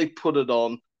accidentally put it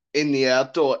on in the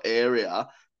outdoor area,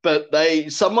 but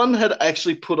someone had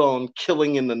actually put on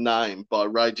Killing in the Name by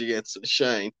Rage Against the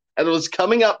Machine. And it was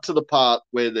coming up to the part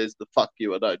where there's the fuck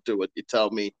you, I don't do it, you tell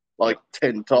me like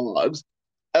 10 times.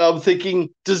 And I'm thinking,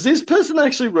 does this person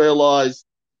actually realize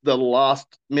the last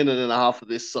minute and a half of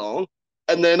this song?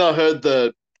 And then I heard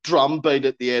the drum beat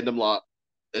at the end. I'm like,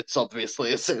 it's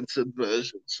obviously a censored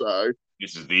version. So,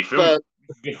 This is the film. but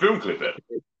The film clip.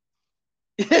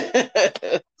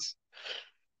 yeah.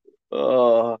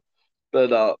 Oh,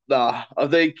 but nah, I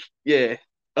think yeah.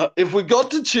 If we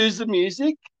got to choose the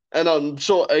music, and I'm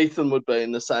sure Ethan would be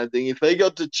in the same thing. If he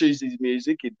got to choose his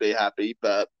music, he'd be happy.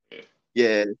 But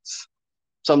yeah,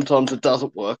 sometimes it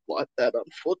doesn't work like that,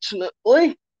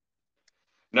 unfortunately.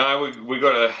 No, we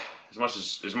got to as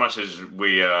much as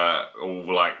we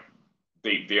all like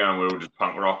deep down we're all just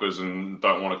punk rockers and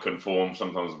don't want to conform.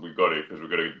 Sometimes we've got to because we've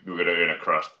got to earn a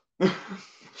crust.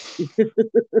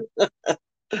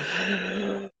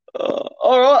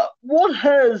 All right. What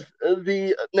has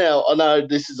the now? I know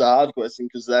this is a hard question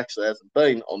because it actually hasn't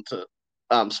been onto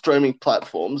streaming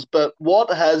platforms, but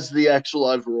what has the actual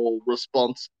overall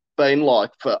response been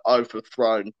like for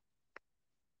Overthrown?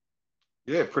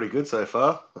 Yeah, pretty good so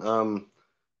far.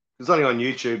 It's only on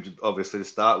YouTube, obviously, to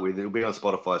start with. It'll be on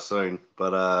Spotify soon,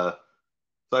 but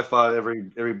so far every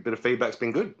bit of feedback's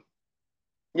been good.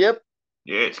 Yep.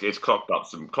 Yeah, it's clocked up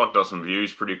some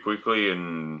views pretty quickly,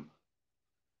 and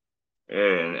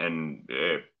yeah, and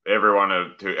everyone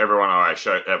I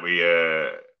showed that we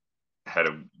had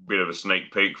a bit of a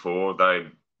sneak peek for,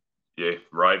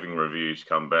 raving reviews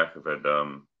come back. I've had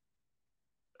a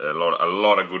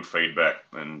lot of good feedback,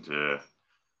 and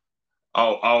a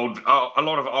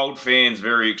lot of old fans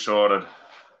very excited,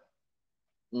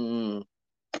 Mm.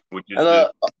 which is And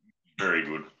very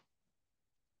good.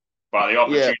 But the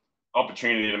yeah,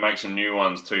 opportunity to make some new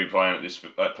ones too, playing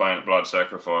at Blood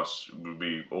Sacrifice would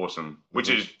be awesome. Which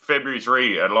is February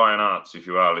 3 at Lion Arts. If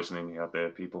you are listening out there,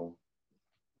 people.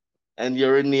 and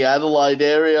you're in the Adelaide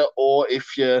area, or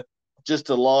if you're just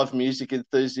a live music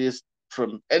enthusiast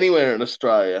from anywhere in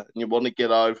Australia and you want to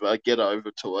get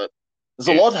over to it. There's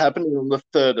a Yeah, lot happening on the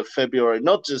 3rd of February,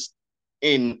 not just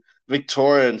in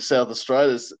Victoria and South Australia.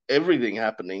 There's everything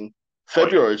happening. oh yeah,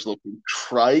 February is looking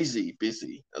crazy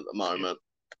busy at the moment.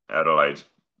 Adelaide's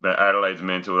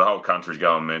mental. The whole country's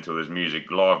going mental. There's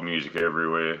live music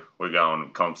everywhere. We're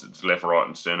going concerts left, right,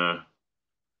 and centre.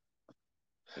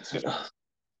 It's just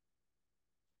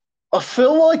I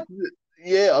feel like,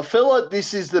 yeah, I feel like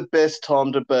this is the best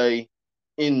time to be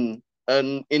in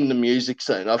the music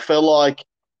scene. I feel like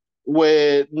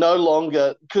we're no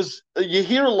longer because you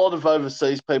hear a lot of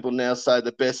overseas people now say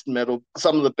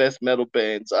some of the best metal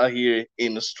bands are here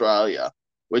in Australia,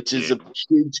 which is yeah, a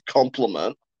huge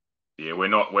compliment. yeah. We're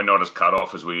not as cut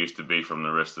off as we used to be from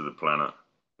the rest of the planet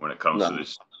when it No,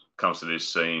 comes to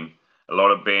this scene. A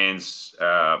lot of bands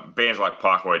like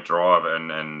Parkway Drive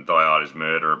and Die Artist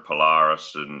Murder and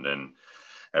Polaris and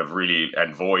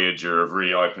Voyager have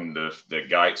really opened the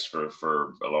gates for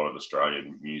a lot of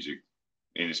Australian music,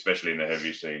 and especially in the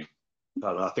heavy scene. I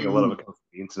don't know, I think a lot of it comes from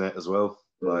the internet as well.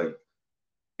 Like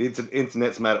the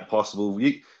internet's made it possible.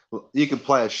 You can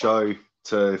play a show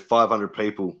to 500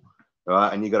 people,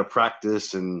 right? And you got to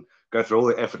practice and go through all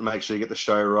the effort, make sure you get the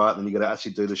show right. Then you got to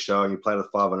actually do the show and you play to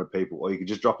 500 people, or you can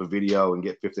just drop a video and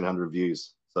get 1,500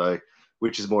 views. So,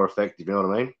 which is more effective? You know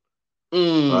what I mean?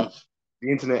 Right? mm,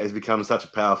 The internet has become such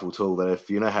a powerful tool that if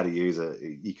you know how to use it,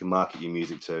 you can market your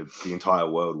music to the entire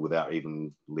world without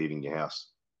even leaving your house.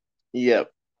 yeah.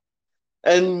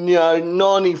 And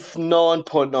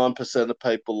 99.9% of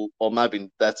people, or maybe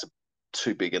that's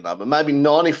too big a number, maybe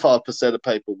 95% of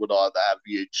people would either have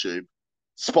YouTube,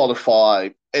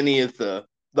 Spotify, any of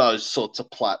those sorts of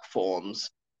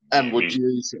platforms, and Yeah, would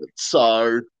use it.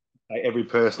 So every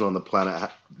person on the planet,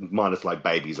 minus like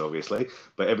babies, obviously,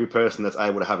 but every person that's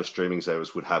able to have a streaming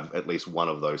service would have at least one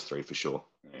of those three for sure.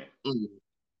 Yeah. Mm.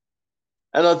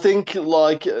 And I think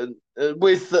like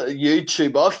with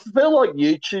YouTube, I feel like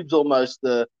YouTube's almost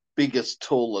the biggest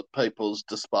tool at people's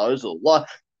disposal. Like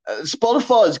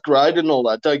Spotify is great and all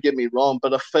that, don't get me wrong,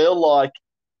 but I feel like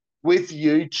with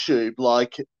YouTube,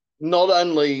 like not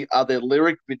only are there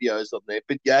lyric videos on there,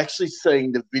 but you're actually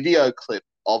seeing the video clip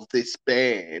of this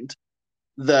band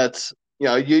that,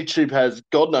 YouTube has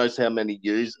God knows how many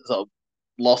users. I've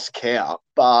lost count,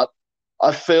 but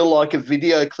I feel like a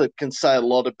video clip can say a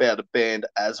lot about a band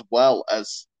as well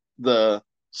as the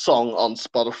song on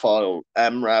Spotify or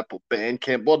AmRap or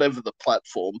Bandcamp, whatever the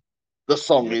platform the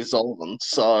song is on.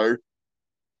 So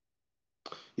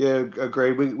Yeah,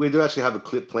 agreed. We do actually have a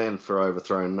clip plan for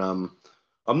Overthrown.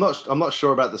 I'm not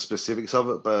sure about the specifics of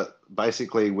it, but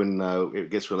basically when it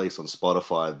gets released on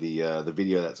Spotify, the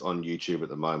video that's on YouTube at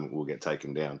the moment will get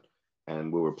taken down,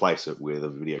 and we'll replace it with a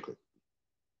video clip.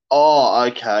 oh,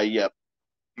 okay, yep.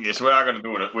 Yes, we are going to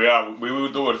do it. We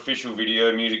will do an official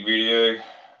music video,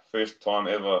 first time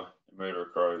ever in Murder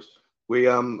of Crows. We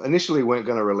initially weren't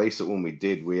going to release it when we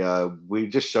did. We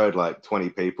just showed like 20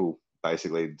 people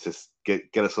basically to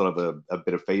get a sort of a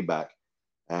bit of feedback,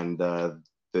 and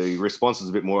the response was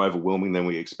a bit more overwhelming than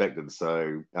we expected.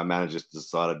 So our managers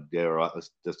decided, yeah, all right,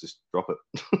 let's just drop it.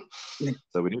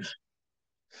 So we did.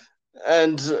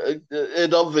 And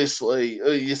it obviously,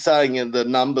 you're saying the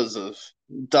numbers have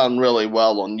done really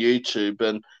well on YouTube,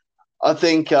 and I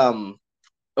think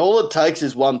all it takes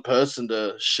is one person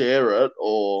to share it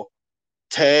or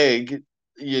tag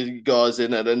you guys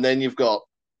in it, and then you've got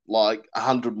like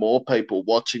 100 more people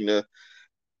watching the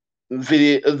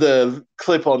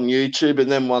clip on YouTube, and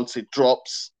then once it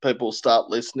drops, people start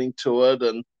listening to it,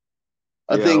 and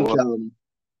I Yeah, think well,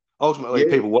 ultimately,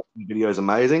 yeah, people watching the video is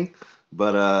amazing,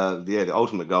 but yeah, the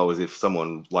ultimate goal is if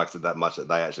someone likes it that much that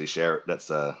they actually share it. That's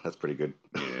pretty good.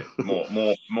 Yeah,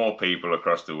 more people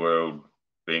across the world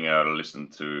being able to listen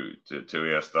to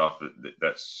our stuff.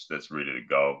 That's really the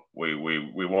goal. We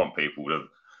want people to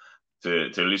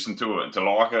listen to it and to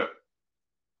like it.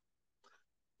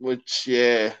 which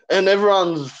yeah, and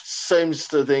everyone seems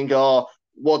to think, oh,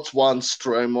 what's one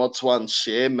stream, what's one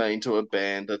share mean to a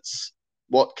band? It's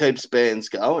what keeps bands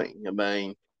going. I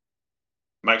mean,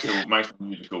 Makes the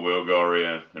musical world go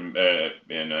around, and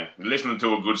listening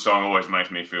to a good song always makes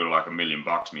me feel like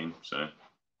 $1,000,000, man. So.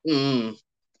 mm.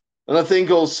 And I think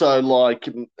also like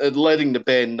letting the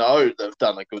band know they've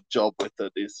done a good job with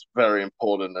it is very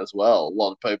important as well. A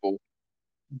lot of people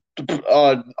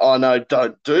I know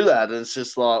don't do that, and it's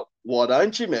just like, why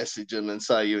don't you message them and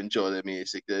say you enjoy their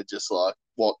music? They're just like,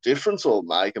 what difference will it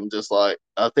make? I'm just like,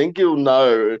 I think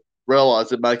you'll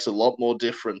realize it makes a lot more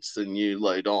difference than you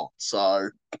lead on. So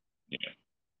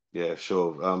Yeah,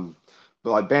 sure.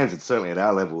 But like bands, it's certainly at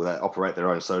our level that operate their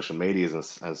own social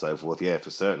medias and so forth. Yeah, for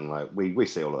certain. Like we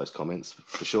see all those comments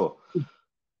for sure,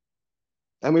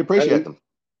 and we appreciate and them.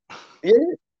 yeah,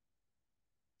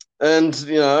 and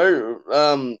the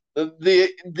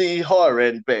higher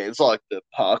end bands like the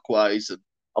Parkways and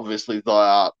obviously Thy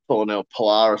Art, Thornell,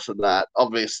 Polaris, and that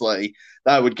obviously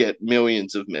they would get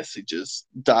millions of messages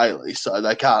daily, so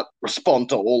they can't respond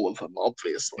to all of them,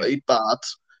 obviously. But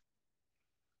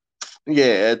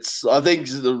yeah, I think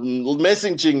the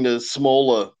messaging the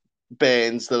smaller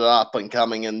bands that are up and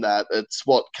coming and that it's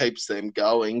what keeps them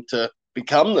going to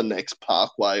become the next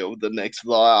Parkway or the next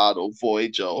Thy Art or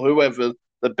Voyager or whoever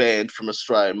the band from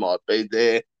Australia might be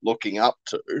they're looking up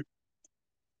to.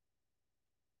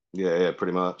 Yeah,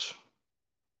 pretty much.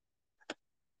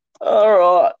 All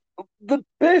right. The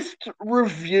best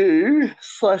review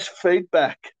slash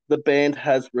feedback the band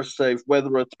has received,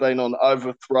 whether it's been on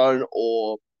Overthrown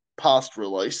or past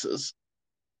releases.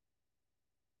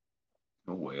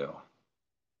 Oh well.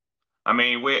 I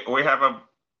mean, we have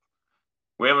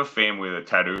a fan with a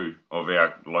tattoo of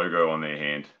our logo on their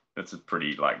hand. It's a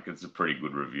pretty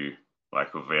good review.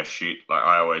 Like of our shit. Like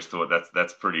I always thought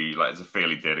that's pretty like it's a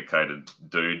fairly dedicated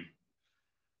dude.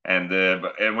 And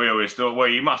we always thought, well,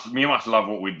 you must love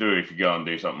what we do if you go and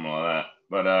do something like that.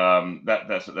 But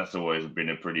that's always been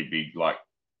a pretty big like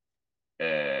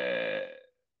I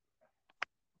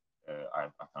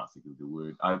can't think of the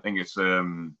word. I think it's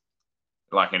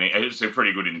it's a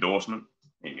pretty good endorsement.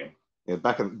 There you go. Yeah,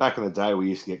 back in the day, we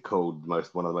used to get called one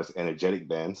of the most energetic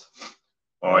bands.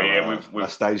 Oh yeah, our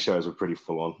stage shows were pretty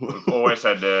full on. we've always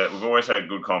had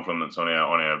good compliments on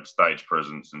our stage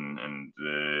presence and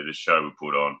the show we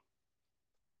put on.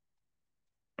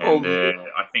 And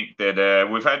I think that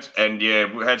we've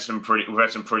had some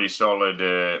pretty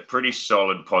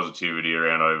solid positivity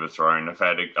around Overthrown. We've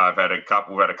had a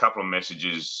couple of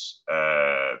messages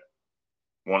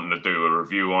wanting to do a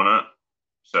review on it,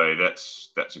 so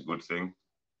that's a good thing.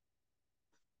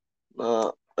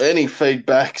 Any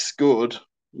feedback's good.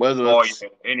 Whether it's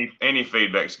any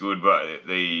feedback's good, but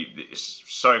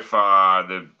so far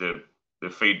the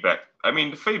feedback. I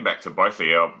mean, the feedback to both the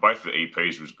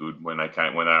EPs was good when they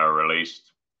were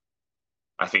released.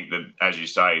 I think that, as you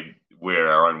say, we're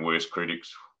our own worst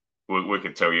critics. We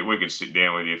could tell you, we could sit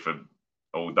down with you for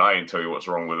all day and tell you what's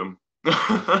wrong with them.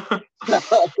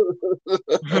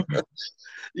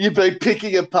 You'd be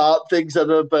picking apart things that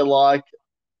would be like,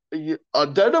 I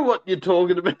don't know what you're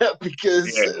talking about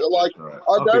because, right.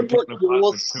 I know what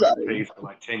you're saying. For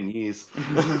like 10 years.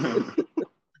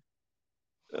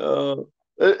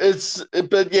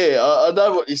 But yeah, I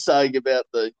know what you're saying about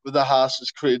the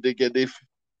harshest critic, and if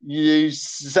you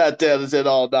sat down and said,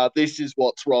 "Oh no, this is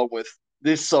what's wrong with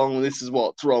this song, this is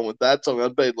what's wrong with that song,"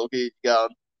 I'd be looking at you going,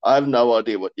 "I have no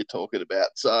idea what you're talking about."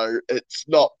 So it's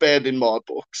not bad in my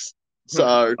books.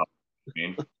 So,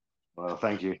 well,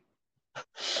 thank you.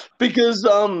 because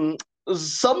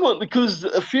because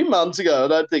a few months ago, I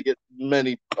don't think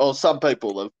some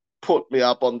people have put me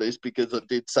up on this because I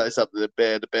did say something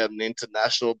bad about an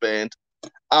international band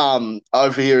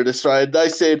over here in Australia. They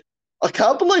said, I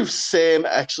can't believe Sam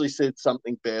actually said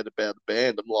something bad about a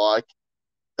band. I'm like,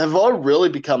 have I really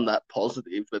become that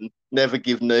positive and never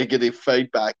give negative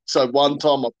feedback? So one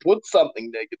time I put something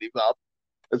negative up,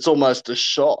 it's almost a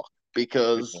shock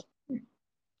because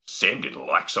Sam didn't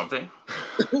like something.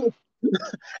 And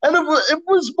it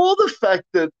was more the fact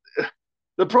that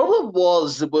the problem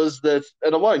was that,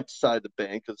 and I won't say the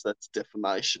band because that's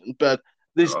defamation, but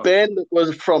this band that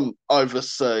was from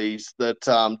overseas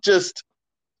that just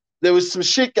there was some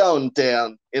shit going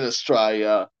down in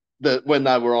Australia that when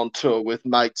they were on tour with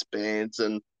mates bands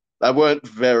and they weren't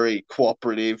very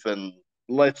cooperative, and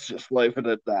let's just leave it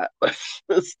at that.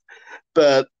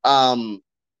 But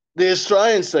the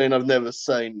Australian scene, I've never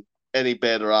seen any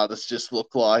better artists just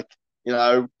look like,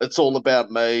 it's all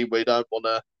about me. We don't want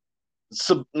to,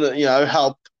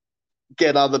 help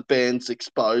get other bands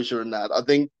exposure and that. I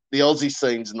think the Aussie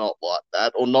scene's not like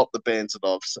that, or not the bands that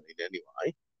I've seen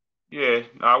anyway. Yeah,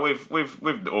 no,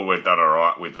 we've always done all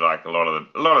right with like a lot of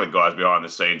the guys behind the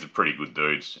scenes are pretty good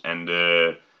dudes, and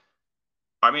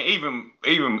I mean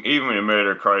even in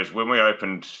Murder Crows when we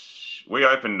opened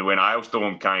when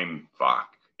Hailstorm came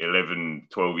 11,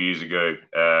 12 years ago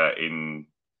in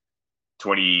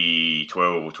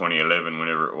 2012 or 2011,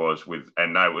 whenever it was,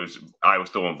 and that was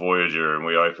Hailstorm Voyager, and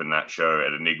we opened that show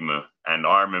at Enigma, and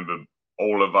I remember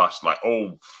all of us, like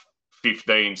all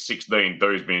 15, 16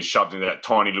 dudes being shoved into that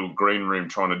tiny little green room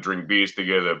trying to drink beers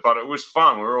together, but it was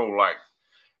fun. We were all like,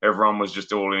 everyone was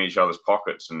just all in each other's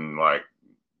pockets and like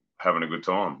having a good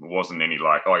time. It wasn't any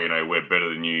like, oh, we're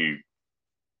better than you.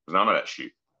 None of that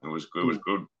shit. It was good. It was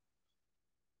good.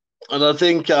 And I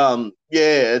think,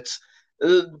 it's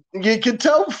you can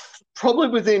tell probably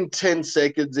within 10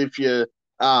 seconds if you're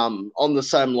on the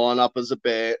same lineup as a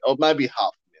band, or maybe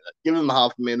half a minute. Give them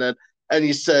half a minute, and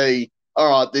you see, all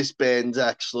right, this band's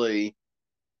actually,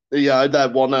 they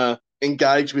want to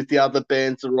engage with the other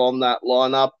bands that are on that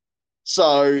lineup.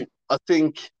 So I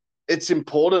think it's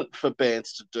important for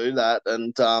bands to do that.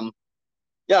 And I'm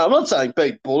not saying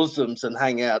beat bosoms and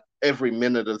hang out every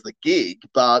minute of the gig,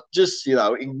 but just,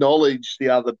 acknowledge the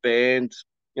other band,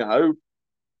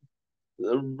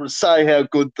 say how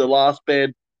good the last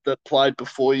band that played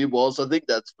before you was. I think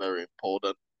that's very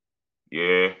important.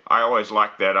 Yeah, I always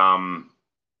like that. I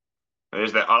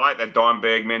like that dime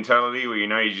bag mentality where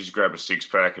you just grab a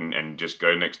 6-pack and just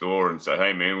go next door and say,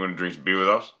 "Hey man, want to drink some beer with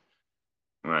us?"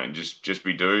 Right, and just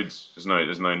be dudes.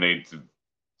 There's no need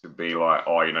to be like,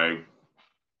 oh,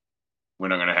 we're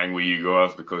not going to hang with you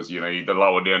guys because the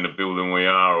lower down the building we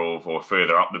are, or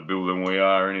further up the building we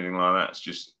are, or anything like that. It's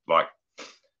just like,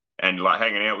 and like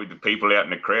hanging out with the people out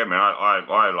in the crowd, man.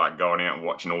 I like going out and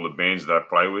watching all the bands that I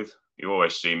play with. You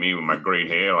always see me with my green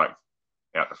hair, like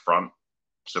out the front,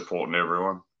 supporting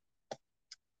everyone.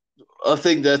 I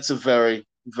think that's a very,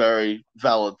 very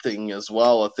valid thing as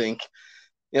well. I think,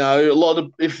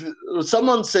 if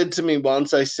someone said to me once,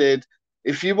 they said,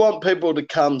 if you want people to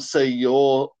come see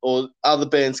or other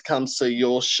bands come see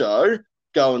your show,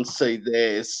 go and see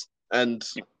theirs. And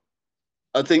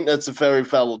I think that's a very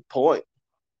valid point.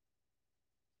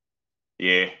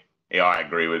 Yeah, I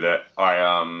agree with that.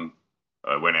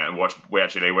 I went out and watched. We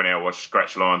actually went out and watched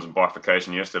Scratch Lines and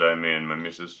Bifurcation yesterday, me and my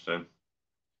missus. So.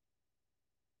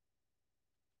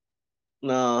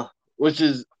 No, which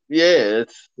is yeah,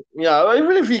 it's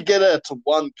even if you get out to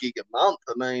 1 gig a month,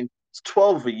 I mean, it's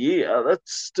 12 a year.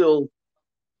 That's still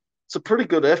it's a pretty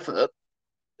good effort,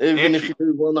 even if Actually,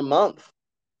 you do one a month.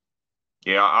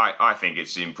 yeah, I think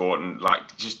it's important.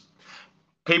 Like, just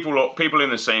people in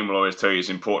the scene will always tell you it's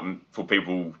important for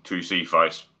people to see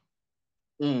face.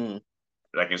 Mm,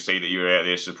 They can see that you're out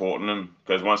there supporting them,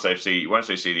 because once they see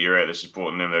that you're out there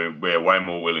supporting them, they're way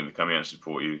more willing to come out and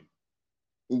support you.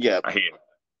 yeah, I hear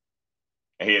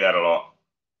I hear that a lot,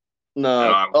 and no,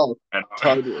 I oh, and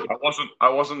totally. I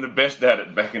wasn't the best at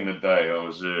it back in the day. I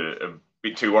was a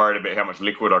bit too worried about how much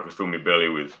liquid I could fill my belly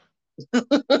with.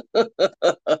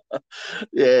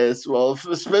 Yes, well,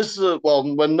 especially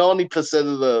when 90%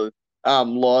 of the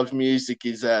live music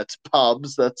is at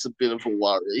pubs, that's a bit of a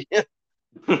worry.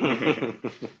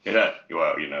 Yeah,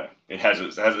 well, it has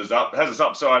its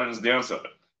upside and its downside.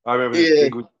 I remember this Yeah,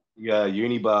 gig with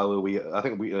Uni Bar where I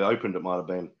think we opened, it might have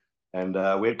been, and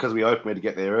because we opened, we had to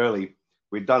get there early.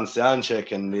 We'd done sound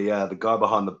check, and the guy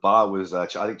behind the bar was I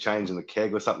think changing the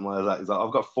keg or something like that. He's like,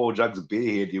 "I've got 4 jugs of beer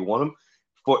here. Do you want them?"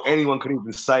 Before anyone could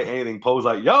even say anything, Paul's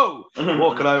like, "Yo!"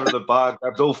 Walking over to the bar,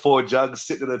 grabs all 4 jugs,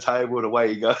 sitting at the table, and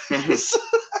away he goes.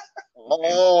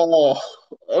 oh,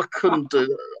 I couldn't do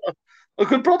that. I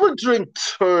could probably drink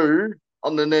two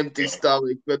on an empty Yeah,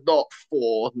 stomach, but not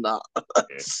four. Nah.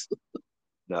 yeah.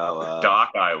 No, Dark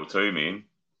ale too, man.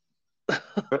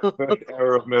 first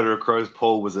era of Murder of Crows,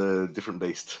 Paul was a different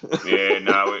beast. Yeah,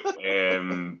 no.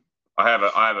 I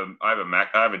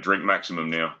have a drink maximum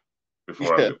now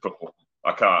before I Yeah. get football.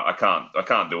 I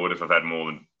can't do it if I've had more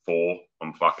than 4.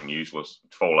 I'm fucking useless.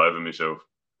 Fall over myself.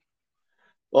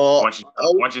 Well, Once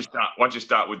you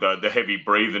start with the heavy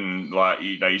breathing, like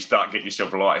you start getting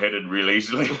yourself lightheaded real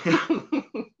easily.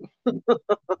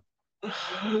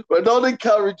 we're not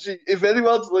encouraging. If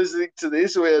anyone's listening to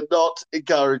this, we are not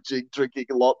encouraging drinking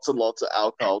lots and lots of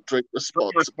alcohol. Drink Drink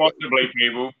responsibly. responsibly,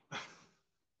 people.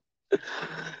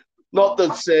 Not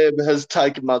that Sam has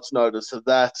taken much notice of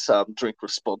that drink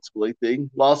responsibly thing.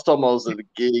 Last time I was at a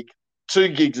gig, 2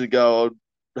 gigs ago,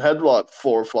 I had like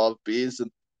 4 or 5 beers, and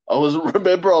I was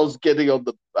remember I was getting on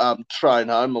the train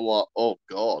home. I'm like, oh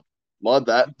god, am I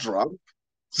that drunk?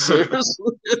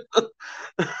 Seriously,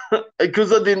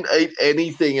 because I didn't eat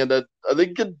anything, and I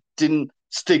think it didn't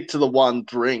stick to the one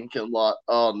drink. And like,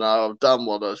 oh no, I've done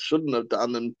what I shouldn't have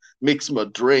done and mixed my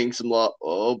drinks. I'm like,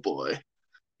 oh boy,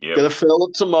 Yep. gonna feel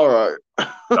it tomorrow.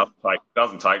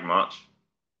 Doesn't take much.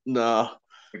 No.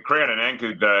 The Crown and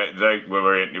Anchor, they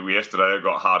were yesterday. They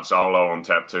got hard solo on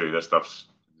tap too. That stuff's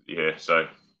yeah. So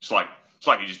it's like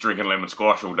you're just drinking lemon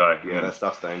squash all day. Yeah, that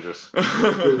stuff's dangerous.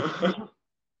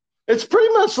 It's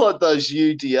pretty much like those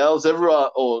UDLs, everyone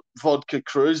or vodka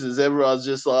cruises. Everyone's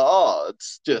just like, oh,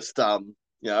 it's just Hey,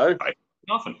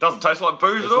 nothing. Doesn't taste like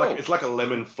booze It's at like all. it's like a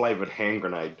lemon flavored hand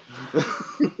grenade.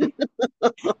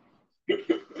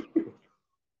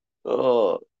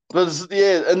 oh, but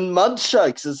yeah, and mud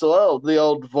shakes as well. The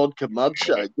old vodka mud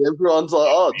shake. Everyone's like,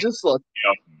 oh, just like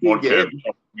Yeah, vodka, again,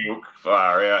 milk,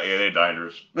 far out. Yeah, they're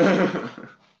dangerous.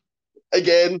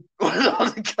 again, we're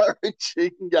not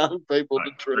encouraging young people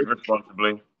to Drink drink.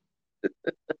 responsibly.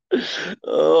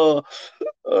 Oh,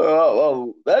 all right.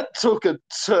 Well, that took a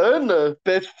turn.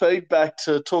 Best feedback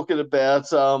to talking about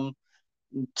 2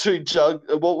 jug.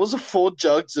 What was it? 4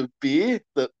 jugs of beer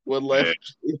that were Yeah.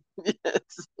 left.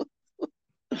 Yes.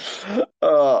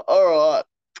 All right.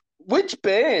 Which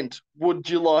band would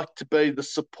you like to be the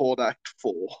support act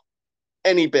for?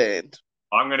 Any band.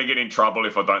 I'm going to get in trouble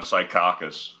if I don't say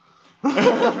carcass. I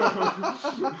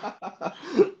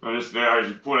just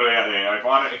put it out there. If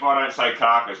I don't say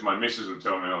carcass, my missus will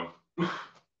tell me off.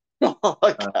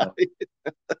 Okay.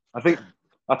 I think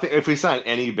if we say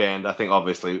any band, I think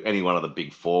obviously any one of the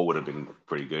big 4 would have been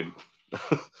pretty good.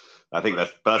 I think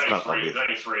that's kind of obvious.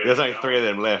 There's only 3 of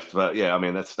them left, but yeah, I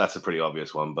mean that's a pretty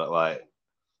obvious one. But like,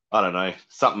 I don't know,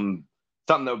 something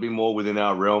that would be more within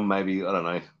our realm. Maybe I don't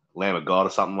know, Lamb of God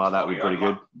or something like that would be pretty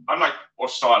good. I'd like or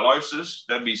Stylosis.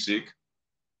 That'd be sick.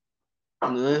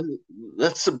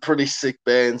 That's some pretty sick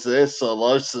bands there.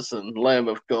 Solosis and Lamb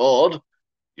of God.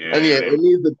 Yeah, And yeah, them.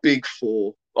 any of the big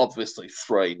 4. Obviously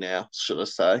 3 now, should I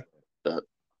say. But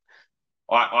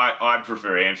I'd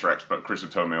prefer Anthrax, but Chris will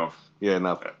tell me off. Yeah,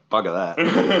 no, bugger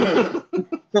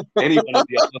that. Any one of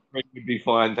the other 3 would be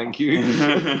fine, thank you.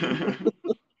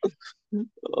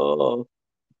 oh.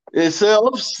 Yeah, so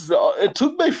it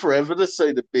took me forever to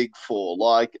see the big 4.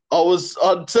 Like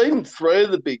I'd seen 3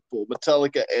 of the big 4: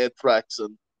 Metallica, Anthrax,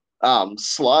 and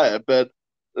Slayer. But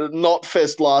Not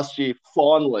Fest last year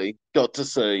finally got to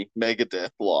see Megadeth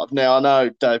live. Now I know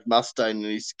Dave Mustaine and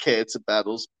his cancer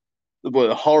battles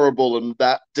were horrible, and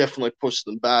that definitely pushed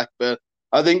them back. But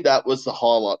I think that was the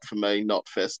highlight for me, not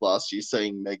Fest last year,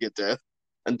 seeing Megadeth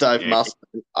and Dave Yeah,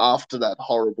 Mustaine after that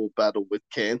horrible battle with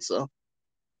cancer.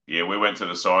 yeah, we went to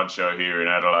the sideshow here in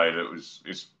Adelaide.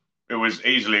 It was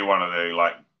easily one of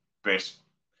the best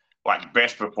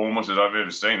best performances I've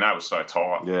ever seen. That was so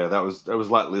tight. Yeah, that was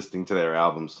like listening to their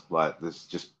albums. Like this,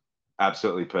 just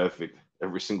absolutely perfect.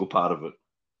 Every single part of it.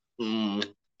 Mm.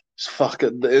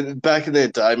 Fucking back in their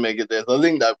day, Megadeth. I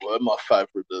think they were my favorite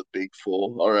of the big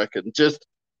four. I reckon. Just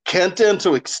Countdown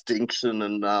to Extinction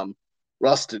and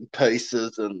Rust in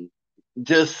Pieces, and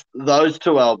just those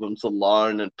two albums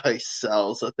alone, and Peace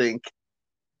Sells. I think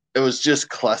it was just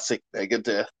classic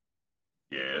Megadeth.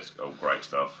 Yeah, it's all great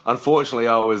stuff. Unfortunately,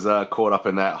 I was caught up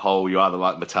in that whole you either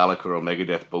like Metallica or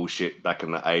Megadeth bullshit back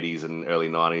in the 80s and early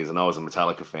 90s, and I was a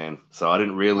Metallica fan. So I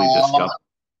didn't really Oh,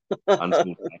 discover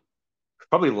until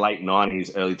probably late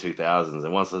 90s, early 2000s.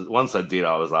 And once I did,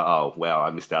 I was like, oh, wow,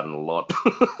 I missed out on a lot.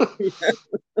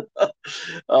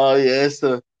 oh yes,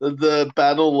 the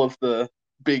battle of the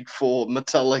big four,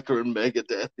 Metallica and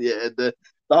Megadeth. Yeah, the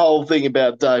whole thing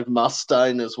about Dave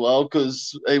Mustaine as well,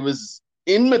 because he was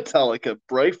in Metallica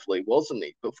briefly, wasn't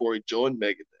he, before he joined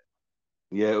Megadeth?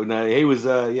 Yeah, no, he was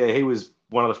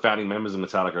one of the founding members of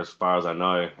Metallica as far as I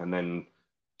know. And then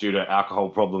due to alcohol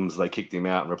problems, they kicked him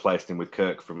out and replaced him with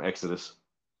Kirk from Exodus.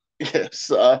 Yes,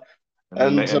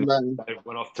 And then and they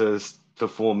went off to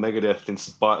form Megadeth in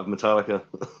spite of Metallica.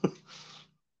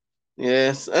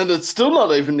 yes, and it's still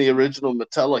not even the original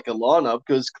Metallica lineup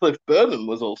because Cliff Burton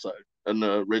was also an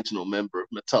original member of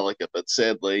Metallica, but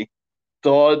sadly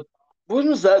died. When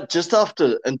was that? Just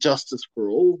after And Justice for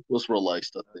All was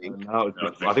released, I think. No, No,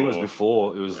 it's I think it was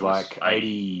before. before. It was It was like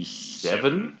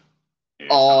 87. Yeah,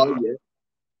 Oh something like yeah,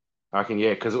 I reckon,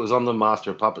 yeah, because it was on the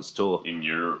Master of Puppets tour. in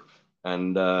Europe.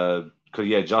 And, cause,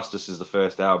 yeah, Justice is the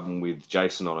first album with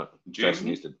Jason on it. Jason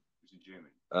Germany? Newsted. Was it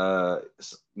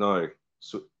Germany? No.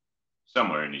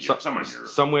 Somewhere in Europe.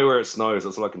 Somewhere where it snows,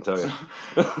 that's all I can tell you.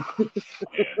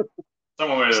 Yeah.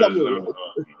 Somewhere where somewhere. there was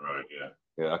on the road, yeah.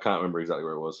 Yeah, I can't remember exactly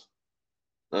where it was.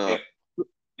 Uh,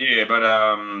 Yeah, but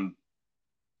I'm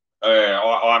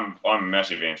a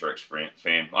massive Anthrax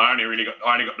fan. I only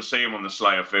got to see him on the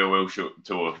Slayer farewell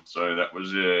tour, so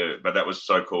but that was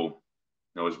so cool.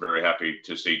 I was very happy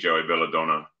to see Joey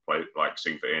Belladonna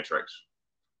sing for Anthrax.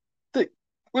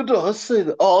 Where did I see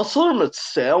that? Oh, I saw him at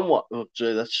Soundwave. Oh,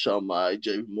 gee, that's showing my age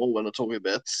even more when I'm talking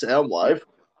about Soundwave.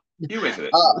 You went to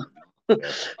that.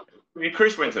 Uh,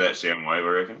 Chris went to that Soundwave, I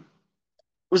reckon.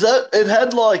 was that? It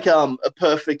had like a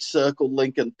Perfect Circle,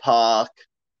 Linkin Park,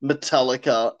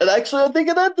 Metallica. And actually, I think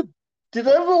it had did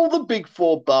it have all the big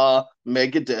four bar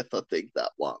Megadeth? I think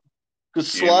that one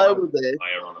because Yeah, Slayer were there,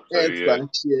 Slayer on it too, yeah.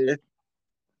 Anthrax, yeah.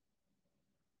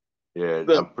 Yeah,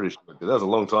 But I'm pretty sure. That was a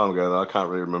long time ago, though. I can't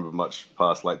really remember much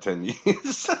past like 10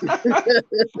 years.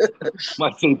 My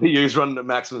CPU's running at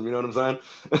maximum, you know what I'm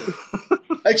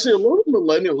saying? actually, a lot of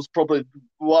millennials probably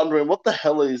wondering what the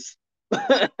hell is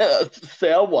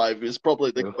Soundwave is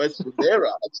probably the question they're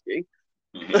asking.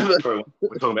 Yeah.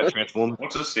 We're talking about Transformers.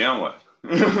 What's a Soundwave?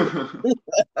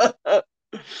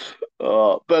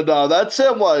 But that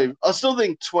Soundwave, I still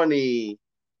think for me,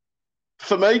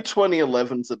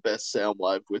 2011's the best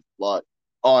Soundwave with like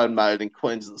Iron Maiden,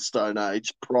 Queens of the Stone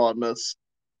Age, Primus.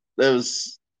 There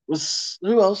was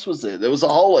who else was there? There was a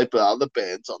whole heap of other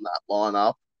bands on that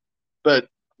lineup. But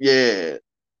yeah,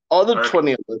 either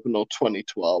 2011 or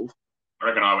 2012. I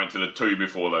reckon I went to the two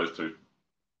before those two.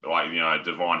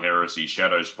 Divine Heresy,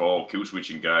 Shadows Fall,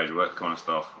 Killswitch Engage, all that kind of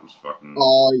stuff. It was fucking.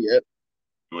 Oh yeah.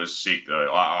 It was sick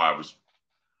though. I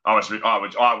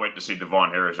went to see Divine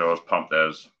Heresy. I was pumped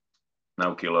as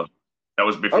no killer. That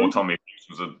was before Tommy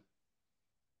was a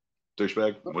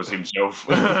Douchebag. Was himself.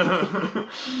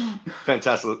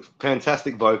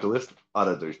 Fantastic vocalist,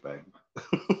 utter douchebag.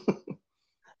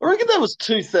 I reckon that was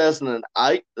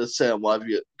 2008, the Soundwave,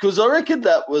 because I reckon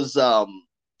that was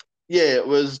it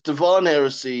was Divine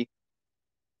Heresy,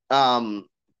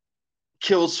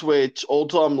 Kill Switch, All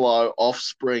Time Low,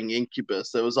 Offspring,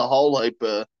 Incubus. There was a whole heap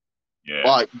of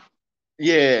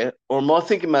or am I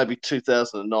thinking maybe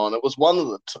 2009? It was one of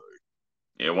the two.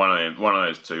 Yeah, one of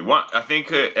those two. One, I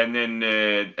think, and then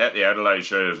at the Adelaide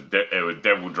show, it was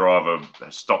Devil Driver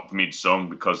stopped mid song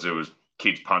because there was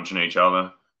kids punching each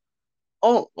other.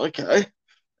 Oh, okay.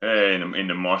 In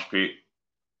the mosh pit.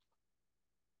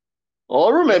 I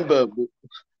remember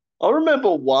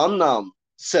one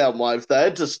Soundwave. They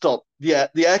had to stop. Yeah,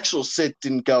 the actual set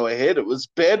didn't go ahead. It was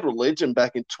Bad Religion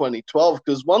back in 2012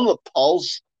 because one of the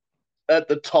poles at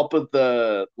the top of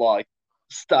the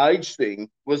stage thing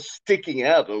was sticking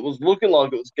out. It was looking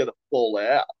like it was going to fall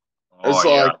out. Oh, It's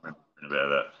yeah, like, I remember about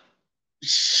that.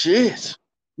 shit.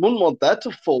 wouldn't want that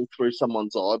to fall through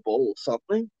someone's eyeball or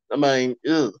something. I mean,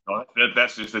 ugh. Oh,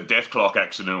 that's just a death clock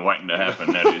accident waiting to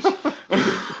happen. That is.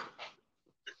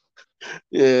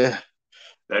 Yeah.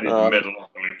 That is a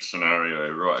Metalocalypse scenario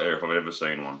right there if I've ever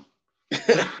seen one.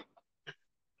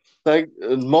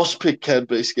 Mosh pit can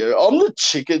be scary. I'm the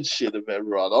chicken shit of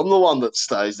everyone. I'm the one that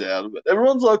stays out of it.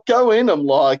 Everyone's like, go in. I'm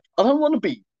like, I don't want to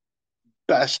be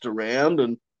bashed around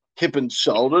and hip and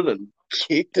shouldered and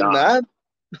kicked and that.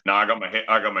 No, I got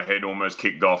my head almost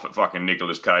kicked off at fucking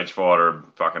Nicolas Cage fighter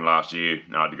fucking last year.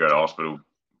 I had to go to hospital.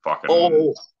 Fucking.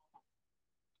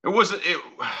 It was it.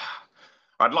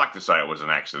 I'd like to say it was an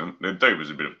accident. The dude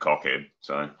was a bit of a cockhead,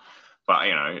 so, but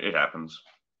you know, it happens.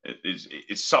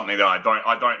 It's something that I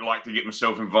don't like to get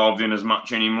myself involved in as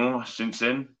much anymore since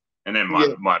then. And then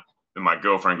my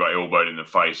girlfriend got elbowed in the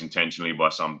face intentionally by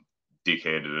some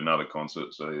dickhead at another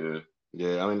concert. So yeah.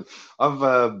 Yeah, I mean,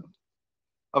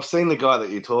 I've seen the guy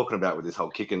that you're talking about with this whole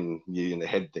kicking you in the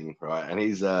head thing, right? And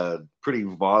he's pretty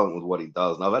violent with what he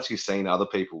does. And I've actually seen other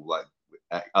people like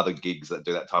at other gigs that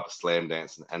do that type of slam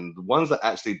dance, and the ones that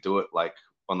actually do it like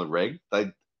on the reg,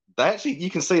 they actually, you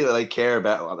can see that they care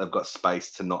about, like, they've got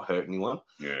space to not hurt anyone.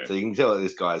 Yeah. So you can tell that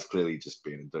this guy is clearly just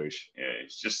being a douche. Yeah, it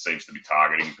just seems to be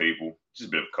targeting people. Just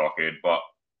a bit of a cockhead, but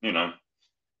you know,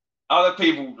 other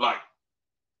people like.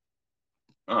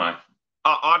 All right,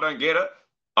 I don't get it.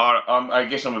 I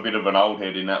guess I'm a bit of an old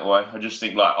head in that way. I just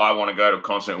think like I want to go to a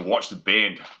concert and watch the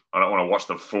band. I don't want to watch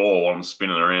the floor while I'm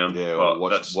spinning around. Yeah, or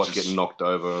watch getting knocked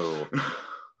over. Or...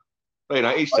 but you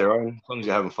know, each their own. As long as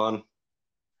you're having fun.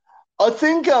 I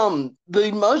think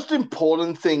the most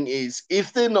important thing is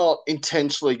if they're not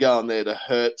intentionally going there to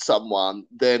hurt someone,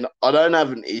 then I don't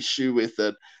have an issue with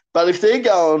it. But if they're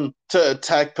going to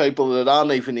attack people that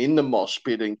aren't even in the mosh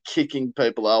pit and kicking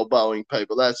people, elbowing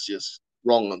people, that's just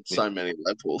wrong on so many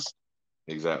levels.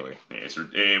 Exactly.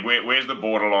 Yeah, where's the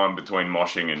borderline between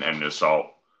moshing and assault?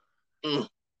 I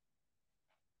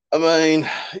mean,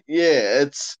 yeah,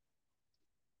 it's.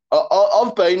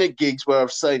 I've been at gigs where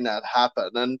I've seen that happen,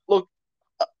 and look,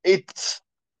 it's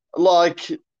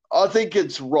like I think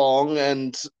it's wrong.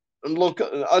 And look,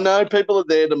 I know people are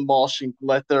there to mosh and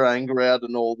let their anger out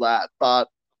and all that, but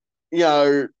you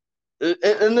know,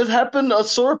 and it happened. I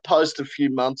saw a post a few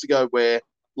months ago where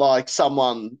like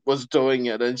someone was doing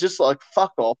it and just like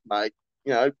fuck off, mate.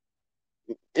 You know,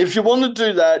 if you want to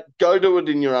do that, go do it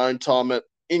in your own time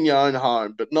in your own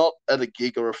home, but not at a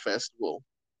gig or a festival.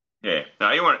 Yeah,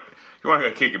 no, you want to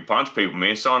go kick and punch people,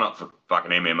 man. Sign up for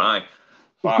fucking MMA.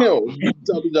 Fuck. You know,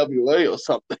 WWE or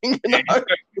something. You know?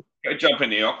 Go jump in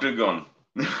the octagon.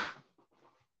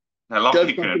 I love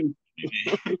kicking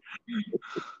it.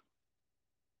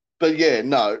 But yeah,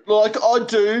 no, like I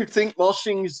do think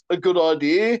moshing's a good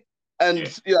idea, and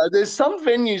you know, there's some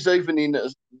venues even in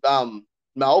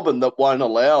Melbourne that won't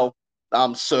allow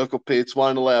circle pits,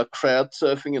 won't allow crowd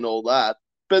surfing and all that.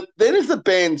 But then if the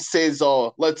band says,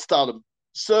 "Oh, let's start a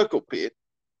circle pit,"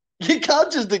 you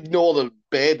can't just ignore the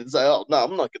band and say, "Oh no,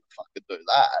 I'm not going to fucking do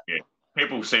that." Yeah,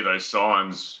 people see those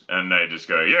signs and they just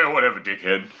go, "Yeah, whatever,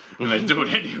 dickhead," and they do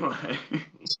it anyway.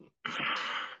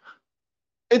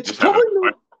 It's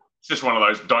probably it's just one of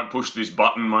those "don't push this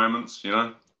button" moments, you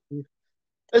know.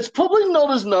 It's probably not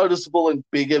as noticeable in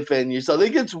bigger venues. I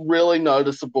think it's really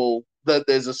noticeable that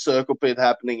there's a circle pit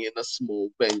happening in a small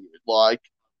venue, like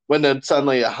when it's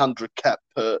only 100 cap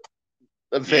per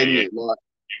venue. Yeah. Like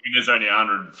when there's only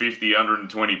 150,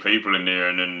 120 people in there,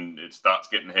 and then it starts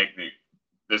getting hectic.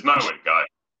 There's nowhere to go.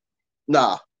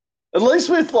 Nah. At least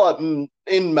with like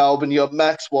in Melbourne, you have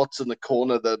Max Watts in the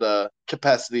corner that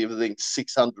capacity of I think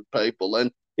 600 people,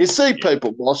 and you see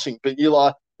people moshing, but you're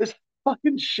like, there's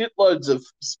fucking shitloads of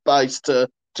space to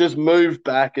just move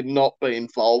back and not be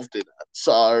involved in it.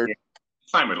 So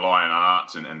same with Lion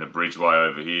Arts and the Bridgeway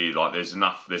over here. Like there's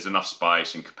enough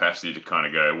space and capacity to kind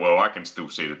of go, well, I can still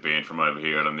see the band from over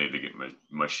here. I don't need to get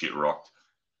my shit rocked.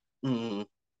 Mm.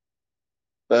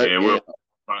 But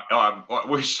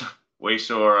we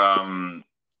saw.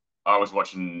 I was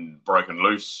watching Broken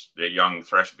Loose, their young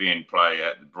thrash band, play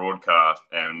at the broadcast,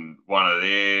 and one of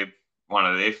their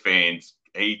fans,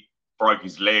 he broke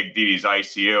his leg, did his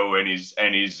ACL and his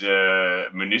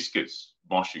meniscus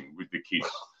moshing with the kids.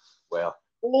 Wow.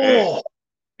 Oh.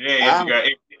 Yeah, you have to go,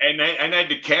 and they had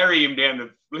to carry him down the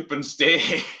flipping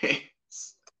stairs.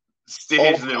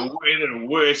 Stairs are the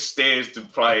worst stairs to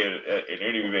play at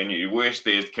any venue. The worst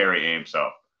stairs to carry amps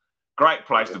up. Great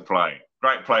place to play.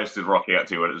 Great place to rock out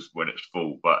to when it's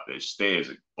full, but there's stairs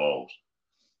at balls.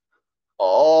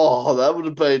 Oh, that would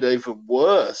have been even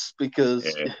worse because.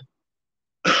 Yeah.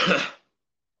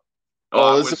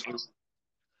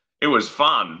 It was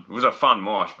fun. It was a fun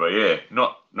mosh, but yeah,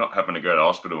 not having to go to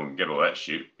hospital and get all that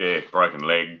shit. Yeah, broken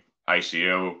leg,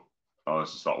 ACL. I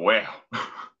was just like, wow.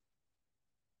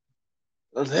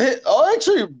 I'm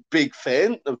actually a big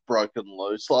fan of Broken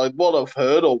Loose. Like what I've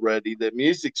heard already, their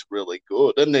music's really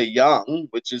good, and they're young,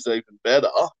 which is even better.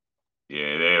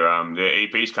 Yeah, their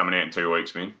EP's coming out in 2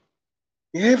 weeks, man.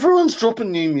 Yeah, everyone's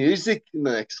dropping new music in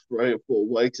the next 3 or 4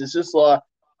 weeks. It's just like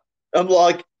I'm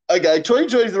like, okay,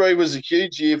 2023 was a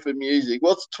huge year for music.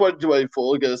 What's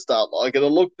 2024 going to start like? And I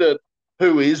looked at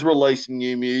who is releasing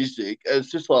new music, and it's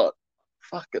just like,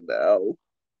 fucking hell,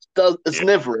 it's Yeah,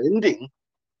 never ending.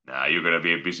 nah, you're gonna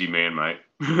be a busy man, mate.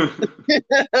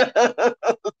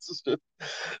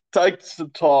 Take some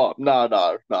time.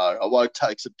 No. I won't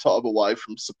take some time away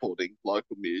from supporting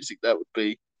local music. That would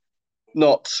be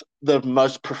not the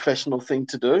most professional thing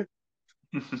to do.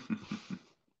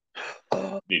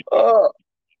 he, Uh,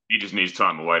 he just needs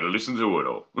time away to listen to it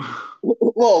all.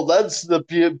 well, that's the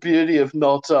beauty of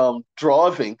not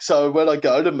driving. So when I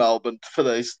go to Melbourne for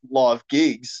these live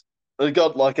gigs, I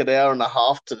got like an hour and a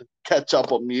half to catch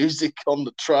up on music on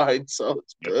the train, so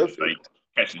it's Yep, so perfect.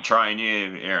 catch the train, yeah,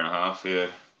 an hour and a half, yeah,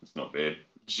 it's not bad.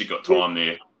 You got Yeah, time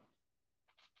there.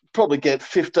 probably get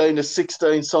 15 to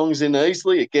 16 songs in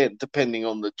easily, again, depending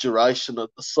on the duration of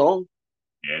the song.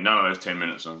 Yeah, none of those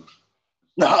 10-minute songs.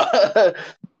 No,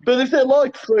 but if they're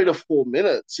like 3 to 4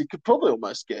 minutes, you could probably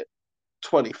almost get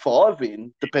 25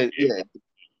 in. Yeah,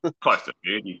 Yeah, close to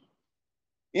 30.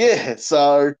 yeah.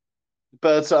 So,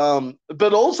 but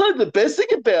also the best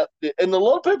thing about it, and a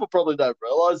lot of people probably don't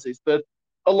realize this, but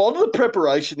a lot of the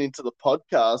preparation into the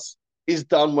podcast is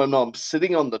done when I'm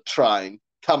sitting on the train,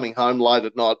 coming home late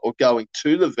at night, or going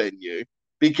to the venue,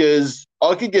 because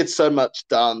I could get so much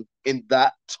done in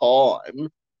that time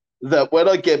that when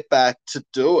I get back to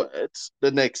do it the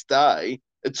next day,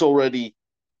 it's already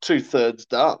 2/3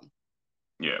 done.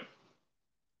 Yeah,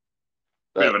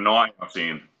 bit of But a night owl,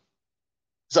 Sam.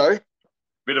 sorry,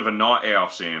 Bit of a night owl,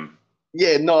 Sam.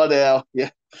 yeah, night owl, yeah,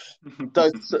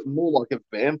 don't more like a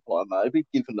vampire maybe.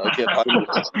 Given I get home,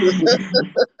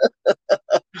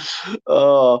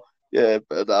 oh yeah,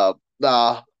 but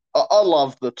nah, I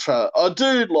love the I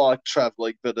do like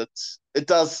traveling, but it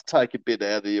does take a bit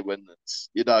out of you when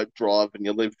you don't drive and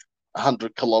you live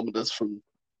 100 kilometers from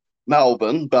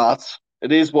Melbourne, but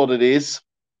it is what it is.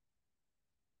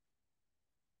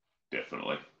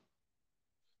 Definitely.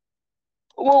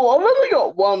 Well, I've only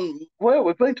got one. Well,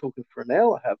 we've been talking for an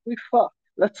hour, have we? Fuck,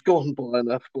 that's gone by in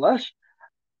a flash.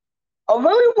 I've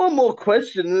only got one more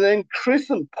question, and then Chris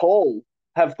and Paul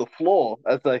have the floor,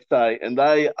 as they say, and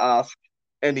they ask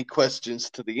any questions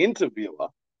to the interviewer.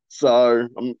 So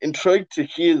I'm intrigued to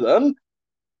hear them.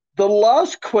 The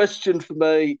last question for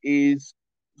me is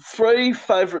three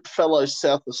favourite fellow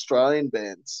South Australian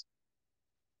bands.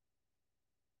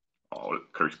 I'll let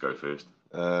Chris go first.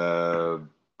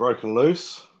 Broken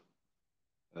Loose,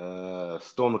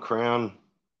 Storm the Crown,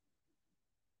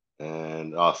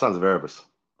 and Sons of Erebus.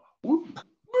 Woo!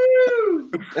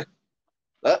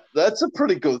 That's a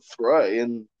pretty good three,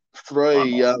 and I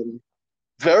three like,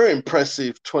 very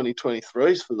impressive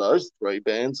 2023s for those three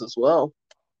bands as well.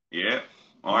 yeah,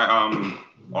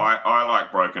 I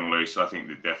like Broken Loose. I think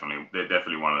they're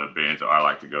definitely one of the bands that I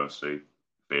like to go and see a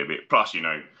fair bit. Plus,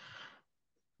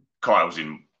 Kyle's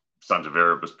in Sons of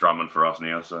Erebus drumming for us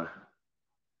now, so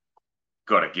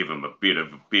got to give them a bit of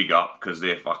a big up because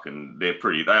they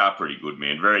are pretty good,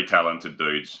 man. Very talented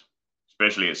dudes,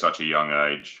 especially at such a young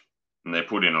age, and they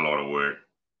put in a lot of work.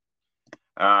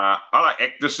 I like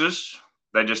Ecdysis.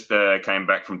 They just came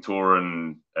back from tour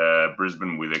in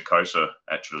Brisbane with their Kosa,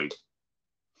 actually.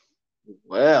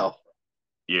 Wow.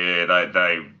 Yeah,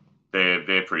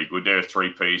 they're pretty good. They're a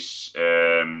three-piece.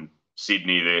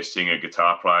 Sydney, their singer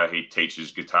guitar player, he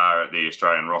teaches guitar at the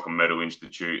Australian Rock and Metal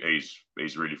Institute.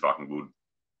 He's really fucking good.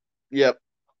 Yep.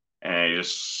 And he's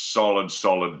a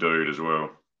solid dude as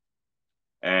well.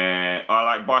 And I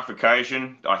like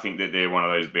Bifurcation. I think that they're one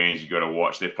of those bands you got to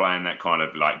watch. They're playing that kind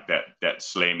of like that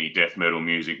slammy death metal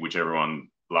music, which everyone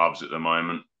loves at the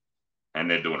moment, and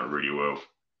they're doing it really well.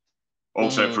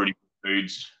 Also, pretty good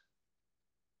dudes.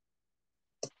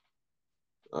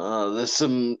 There's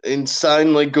some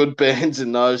insanely good bands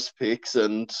in those picks,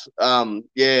 and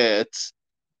yeah, it's.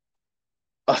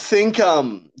 I think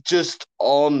just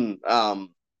on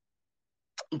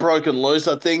Broken Loose,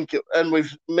 I think, and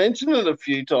we've mentioned it a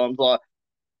few times. Like,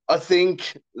 I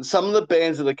think some of the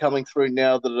bands that are coming through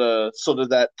now that are sort of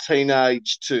that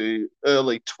teenage to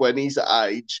early 20s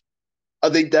age, I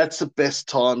think that's the best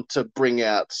time to bring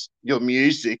out your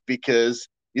music because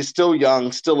you're still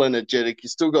young, still energetic, you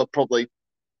still got probably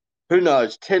who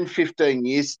knows, 10, 15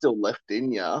 years still left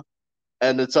in you.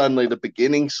 and it's only the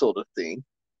beginning sort of thing.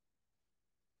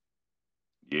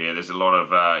 Yeah, there's a lot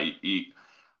of.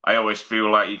 I always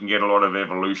feel like you can get a lot of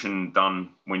evolution done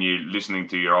when you're listening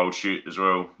to your old shit as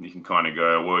well. You can kind of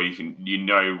go, well,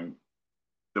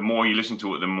 the more you listen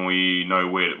to it, the more you know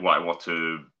what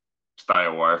to stay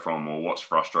away from, or what's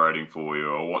frustrating for you,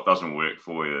 or what doesn't work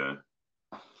for you.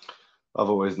 I've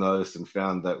always noticed and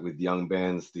found that with young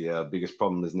bands, the biggest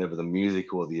problem is never the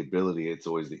music or the ability; it's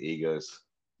always the egos.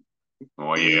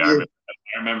 Oh yeah, Yeah.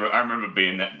 I remember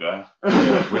being that guy.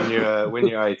 When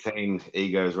you're 18,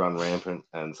 egos run rampant,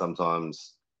 and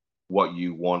sometimes what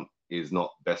you want is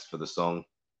not best for the song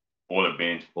Or the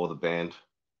band. or the band.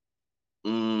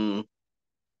 Mm.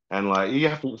 And like you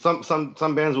have to,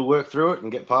 some bands will work through it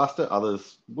and get past it,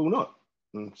 others will not.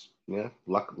 And,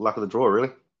 luck of the draw,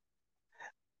 really.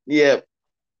 Yeah.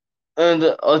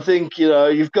 And I think,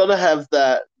 you've got to have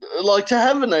that, like to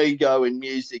have an ego in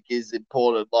music is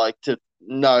important, like to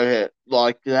know how,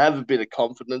 like to have a bit of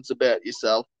confidence about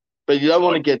yourself. But you don't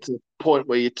want to get to the point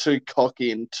where you're too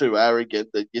cocky and too arrogant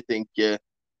that you think you're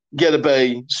going to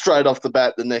be straight off the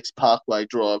bat the next Parkway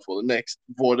Drive or the next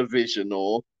Void Vision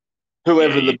or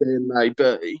whoever Yeah, the band may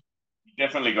be. you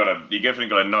definitely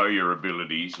gotta know your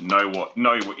abilities, know what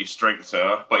your strengths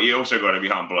are, but you also got to be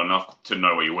humble enough to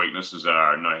know what your weaknesses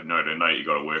are, and know you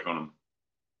got to work on them.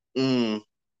 Mm.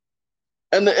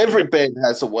 And every band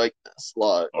has a weakness,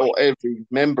 like, Like, or every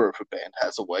member of a band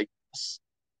has a weakness.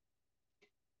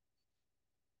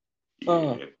 yeah,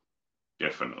 Oh.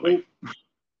 definitely.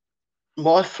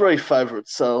 My three favourite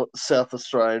South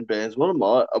Australian bands. What am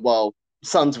I? Well,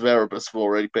 Sons of Erebus have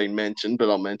already been mentioned, but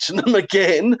I'll mention them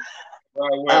again.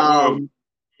 Well, Um,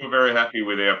 we're very happy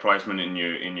with our placement in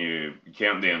your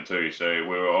countdown too. So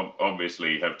we're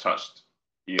obviously have touched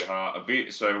your heart a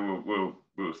bit. So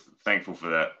we're thankful for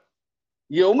that.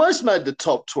 you almost made the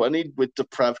top 20 with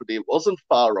Depravity. It wasn't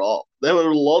far off. There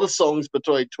were a lot of songs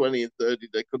between 20 and 30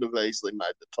 that could have easily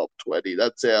made the top 20.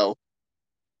 That's how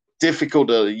difficult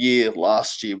a year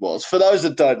last year was. For those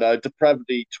that don't know,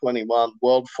 Depravity 21,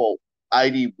 Worldfall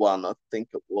 81, I think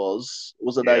it was.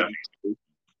 Was it Yeah, 82?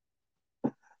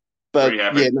 But pretty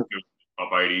happy yeah, no. with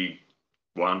top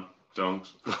 81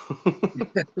 songs.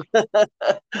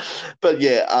 But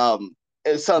yeah,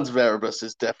 Sons of Erebus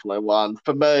is definitely one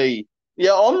for me.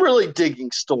 Yeah, I'm really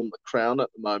digging Storm the Crown at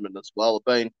the moment as well.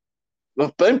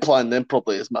 I've been playing them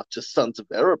probably as much as Sons of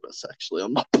Erebus actually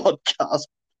on my podcast.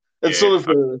 It's Yeah, sort of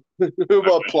who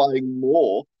am I playing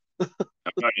more? I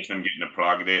noticed them getting a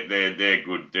plug. They're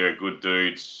good. They're good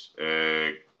dudes.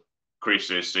 Chris,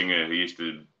 their singer, who used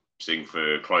to sing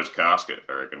for Closed Casket,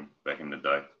 I reckon, back in the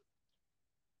day.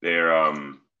 They're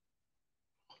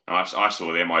I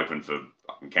saw them open for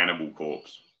Cannibal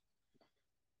Corpse.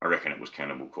 I reckon it was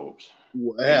Cannibal Corpse.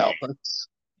 Wow,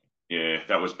 Yeah,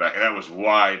 that was back. That was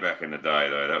way back in the day,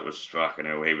 though. That was fucking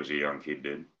hell. He was a young kid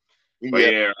then. But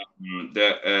yeah.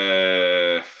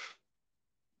 yeah,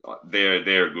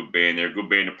 they're a good band. They're a good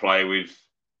band to play with.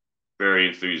 Very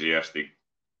enthusiastic.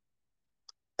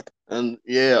 And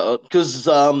yeah, because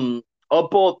I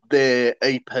bought their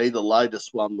EP, the latest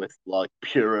one with like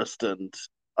Purist and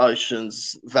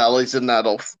Oceans, Valleys, and that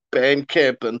off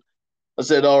Bandcamp, and I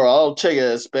said, all right, I'll check it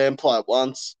as band play it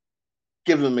once,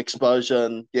 give them exposure,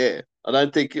 and yeah, I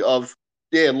don't think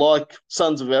like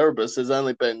Sons of Erebus, there's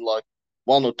only been like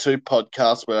one or two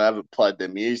podcasts where I haven't played their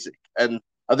music, and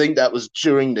I think that was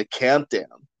during the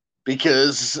countdown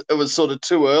because it was sort of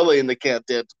too early in the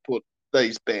countdown to put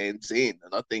these bands in,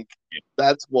 and I think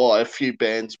that's why a few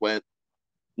bands went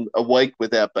a week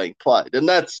without being played, and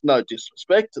that's no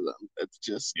disrespect to them. It's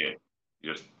just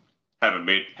just hasn't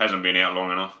been out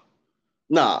long enough.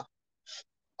 nah.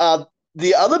 Uh,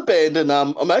 the other band, and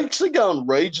I'm actually going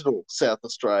regional South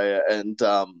Australia, and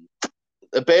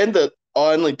a band that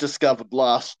I only discovered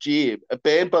last year, a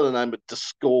band by the name of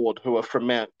Discord, who are from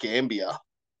Mount Gambier.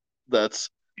 That's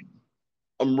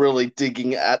I'm really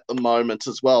digging at the moment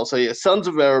as well. So yeah, Sons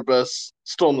of Erebus,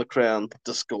 Storm the Crown,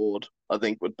 Discord, I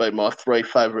think would be my three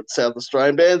favourite South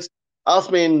Australian bands. Ask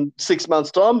me in 6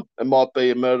 months' time, it might be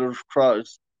a Murder of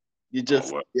Crows. You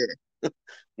just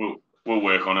We'll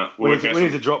work on it. We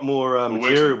need to drop more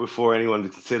material before anyone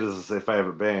considers us their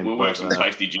favourite band. We'll work some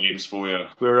tasty jams for you.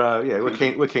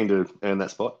 We're keen to earn that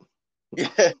spot.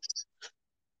 Yeah.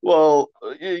 Well,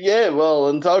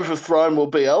 and Overthrown will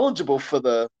be eligible for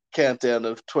the countdown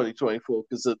of 2024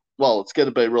 because it's going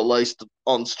to be released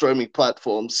on streaming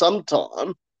platforms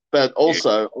sometime, but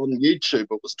also on YouTube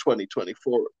it was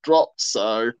 2024 it dropped,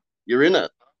 so you're in it.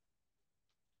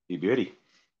 You beauty.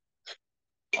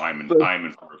 But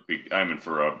aiming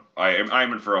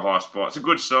for a high spot. It's a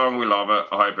good song. We love it.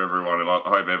 I hope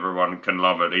everyone can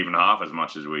love it even half as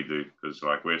much as we do, because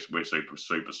like we're super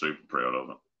proud of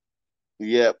it.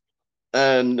 yeah,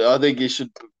 and I think you should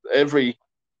every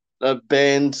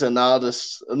bands and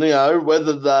artists,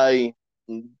 whether they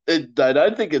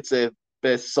don't think it's their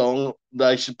best song,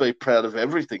 they should be proud of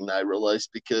everything they release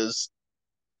because,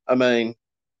 I mean,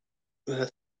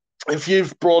 if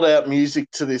you've brought out music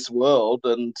to this world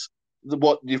and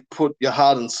what you've put your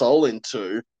heart and soul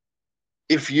into,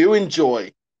 if you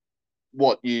enjoy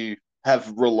what you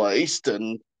have released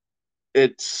and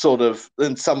it's sort of,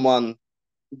 and someone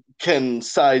can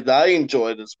say they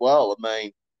enjoy it as well, I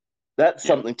mean, that's Yeah,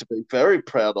 something to be very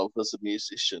proud of as a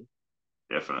musician.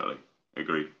 definitely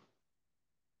agree.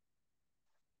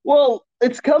 Well,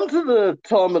 it's come to the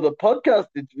time of the podcast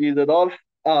interview that I've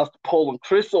asked Paul and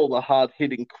Chris all the hard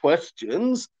hitting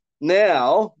questions.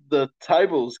 Now the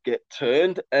tables get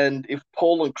turned, and if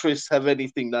Paul and Chris have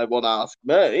anything they want to ask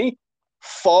me,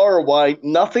 fire away.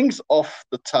 Nothing's off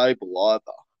the table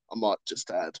either, I might just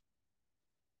add.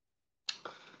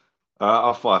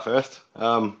 I'll fire first.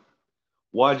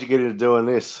 Why did you get into doing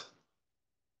this?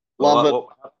 Love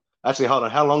it. Actually, hold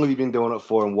on. How long have you been doing it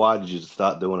for, and why did you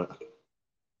start doing it?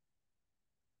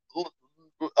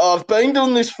 I've been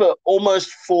doing this for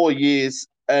almost 4 years,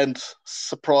 and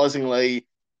surprisingly,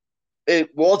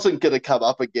 it wasn't going to come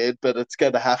up again, but it's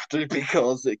going to have to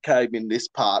because it came in this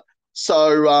part.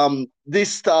 So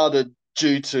this started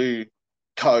due to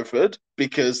COVID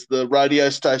because the radio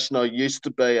station I used to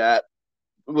be at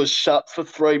was shut for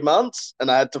 3 months,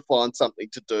 and I had to find something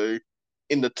to do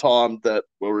in the time that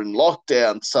we were in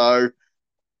lockdown. So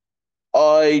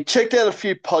I checked out a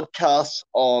few podcasts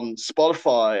on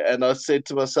Spotify, and I said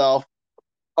to myself,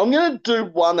 I'm going to do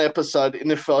one episode,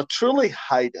 and if I truly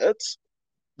hate it,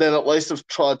 then at least I've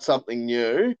tried something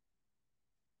new.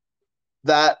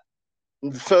 That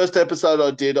the first episode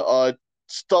I did, I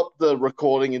stopped the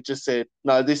recording and just said,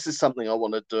 no, this is something I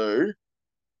want to do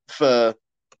for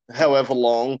however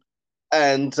long.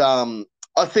 And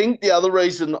I think the other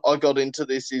reason I got into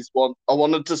this is I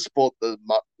wanted to support the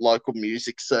local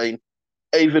music scene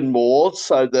even more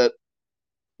so that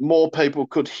more people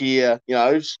could hear,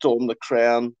 Storm the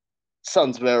Crown,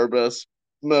 Sons of Erebus,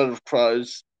 Murder of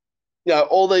Crows,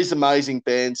 all these amazing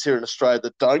bands here in Australia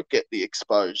that don't get the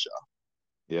exposure.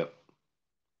 Yep,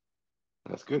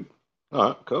 that's good. All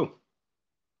right, cool.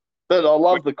 But I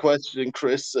love the question,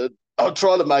 Chris. I'll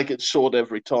try to make it short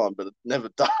every time, but it never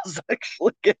does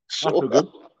actually get That's all short. good.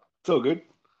 It's all good.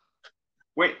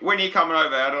 When are you coming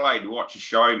over Adelaide to watch a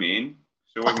show, man?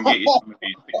 So we can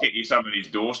get you some of these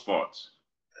door spots.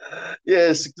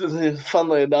 Yes,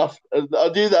 funnily enough, I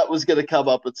knew that was going to come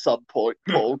up at some point,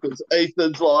 Paul, because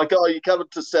Ethan's like, "Oh, you coming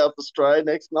to South Australia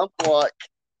next month?" Like,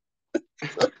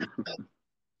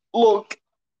 look,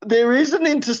 there is an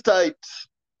interstate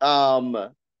um,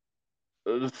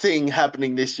 thing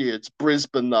happening this year. It's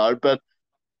Brisbane though, but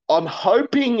I'm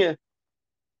hoping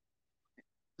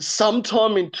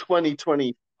sometime in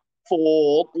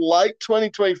 2024, late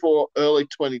 2024, early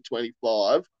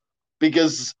 2025,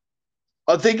 because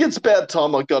I think it's about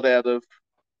time I got out of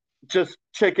just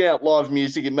checking out live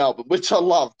music in Melbourne, which I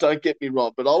love, don't get me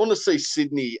wrong, but I want to see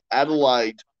Sydney,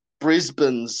 Adelaide,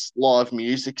 Brisbane's live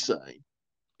music scene.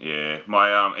 Yeah,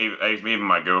 my even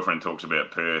my girlfriend talks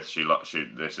about Perth.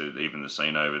 This is even the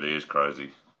scene over there is crazy.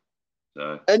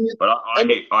 So, And but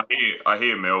and I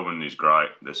hear Melbourne is great.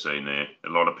 The scene there, a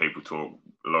lot of people talk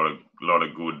a lot of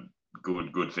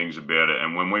good things about it.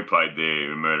 And when we played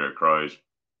there in Murder of Crows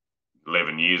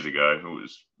 11 years ago,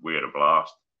 we had a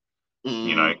blast.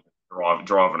 You know, mm,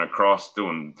 driving across,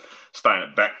 staying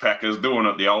at backpackers, doing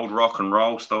it the old rock and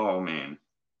roll style, man.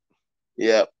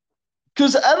 yeah,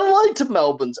 because Adelaide to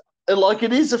Melbourne's like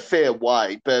it is a fair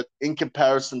way, but in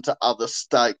comparison to other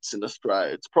states in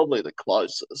Australia, it's probably the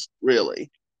closest, really.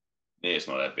 Yeah, it's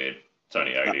not that bad. It's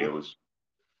only 8 hours.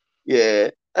 Yeah.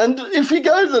 And if you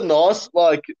go the nice,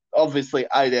 like obviously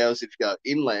 8 hours if you go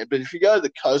inland, but if you go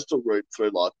the coastal route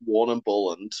through like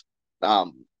Warrnambool and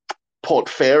um, Port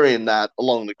Fairy and that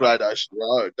along the Great Ocean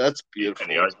Road, that's Yeah, and the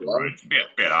beautiful as ocean well. road's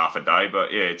about half a day,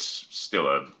 but yeah,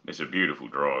 it's a beautiful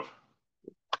drive.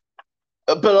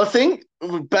 But I think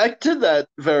back to that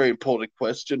very important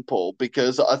question, Paul,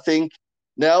 because I think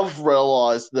now I've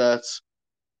realised that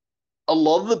a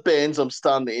lot of the bands I'm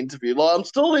starting to interview, like I'm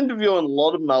still interviewing a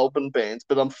lot of Melbourne bands,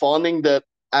 but I'm finding that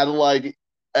Adelaide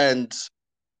and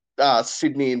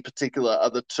Sydney in particular are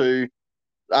the two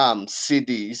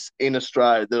cities in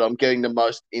Australia that I'm getting the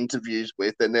most interviews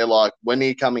with, and they're like, "When are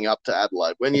you coming up to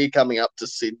Adelaide? When are you coming up to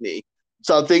Sydney?"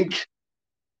 So I think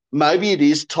maybe it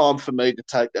is time for me to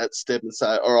take that step and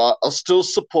say, all right, I'll still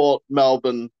support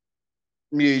Melbourne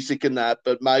music and that,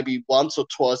 but maybe once or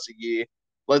twice a year,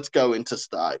 let's go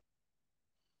interstate.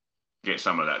 Get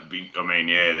some of that big. I mean,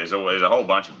 yeah, there's always a whole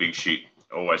bunch of big shit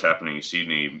always happening in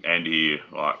Sydney and here.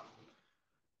 Like,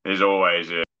 there's always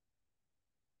a.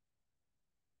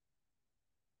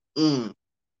 Mm.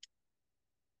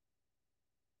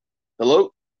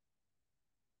 Hello?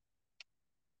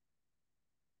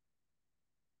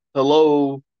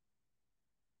 Hello?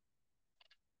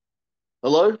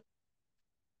 Hello?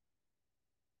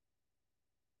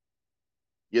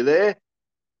 You there?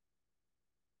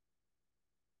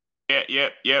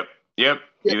 Yep. Yeah,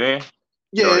 You there?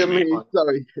 yeah, Sorry, I'm man. here.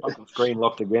 Sorry. Fucking screen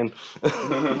locked again.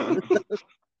 No,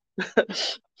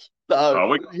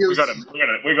 Oh, he was,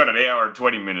 we got an hour and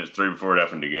 20 minutes through before it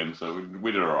happened again, so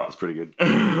we did all right. That's pretty good.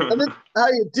 and hey,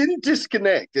 it didn't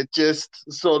disconnect. It just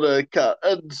sort of cut.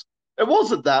 And it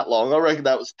wasn't that long. I reckon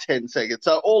that was 10 seconds.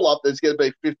 So all up, there's going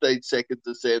to be 15 seconds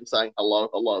of Sam saying hello,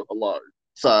 hello, hello.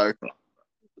 So,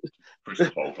 Push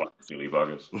the whole fucking silly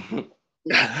buggers.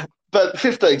 but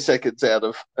 15 seconds out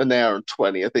of an hour and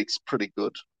 20, I think is pretty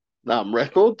good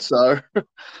record. So,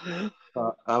 I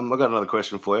got another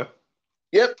question for you.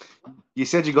 yep. You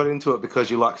said you got into it because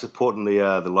you like supporting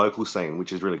the local scene,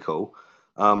 which is really cool.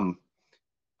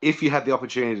 If you had the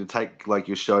opportunity to take like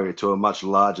your show to a much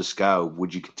larger scale,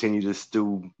 would you continue to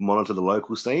still monitor the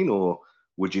local scene, or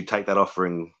would you take that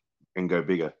offering and go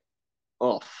bigger?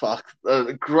 Oh, fuck.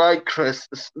 Great, Chris.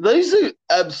 These are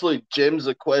absolute gems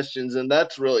of questions, and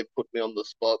that's really put me on the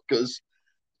spot because,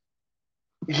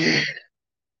 yeah.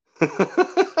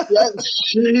 Yeah,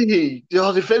 gee,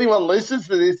 God, if anyone listens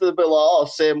to this, they'll be like, "Oh,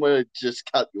 Sam, we just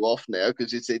cut you off now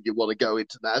because you said you want to go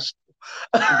international."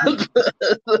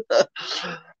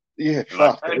 Yeah,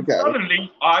 Like, fuck. and Okay.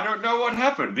 suddenly, I don't know what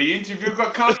happened. The interview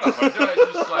got cut off.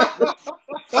 It's just like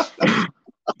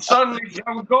suddenly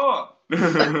I'm gone.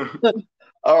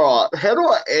 All right. How do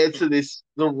I answer this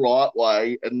the right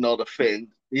way and not offend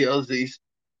the Aussies?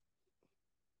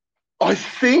 I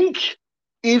think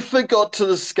if it got to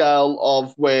the scale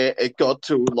of where it got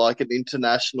to like an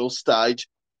international stage,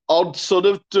 I'd sort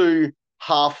of do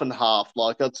half and half.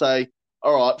 Like I'd say,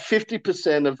 all right,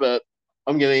 50% of it,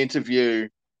 I'm going to interview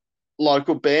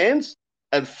local bands,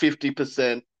 and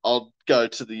 50% I'll go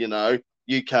to the,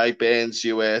 UK bands,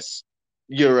 US,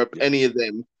 Europe, Yeah. any of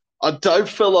them. I don't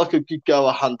feel like I could go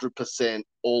 100%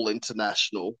 all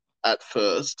international at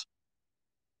first.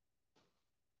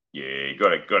 Yeah, you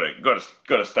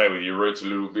gotta stay with your roots a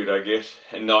little bit, I guess.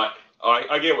 And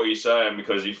I get what you're saying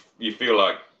because you feel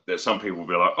like that some people will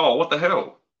be like, oh, what the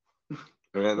hell?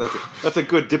 Yeah, that's a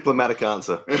good diplomatic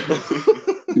answer.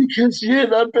 Because yeah,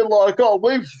 they'd be like, "Oh,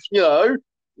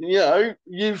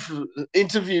 you've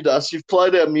interviewed us, you've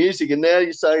played our music, and now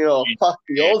you're saying, oh, fuck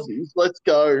the Yeah, Aussies, let's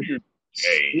go, you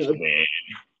know, man.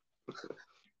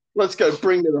 let's go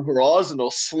bring to the horizon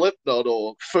or Slipknot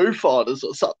or Foo Fighters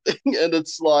or something." And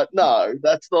it's like, no,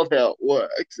 that's not how it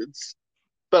works.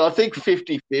 But I think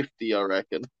 50-50, I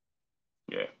reckon.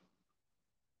 Yeah.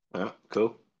 Yeah,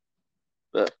 cool.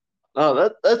 But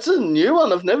that's a new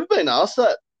one. I've never been asked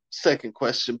that second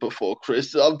question before,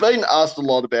 Chris. I've been asked a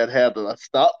lot about how did I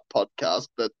start the podcast,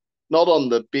 but not on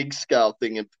the big scale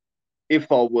thing of if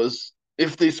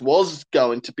this was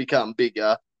going to become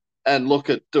bigger and look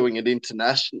at doing it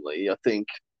internationally. I think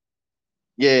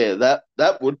yeah,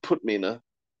 that would put me in a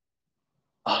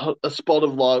spot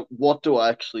of like, what do I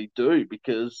actually do?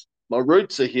 Because my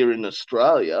roots are here in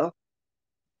Australia.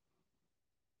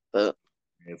 But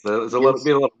It's I a lot, guess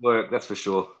be a lot of work, that's for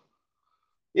sure.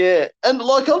 yeah, and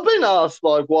like I've been asked,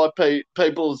 like why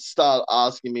people start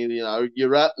asking me,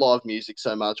 you're at live music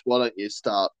so much, why don't you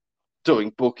start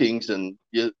doing bookings and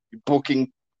you're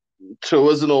booking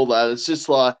tours and all that? It's just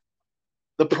like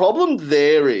the problem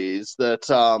there is that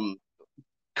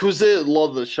because a lot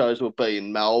of the shows will be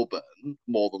in Melbourne,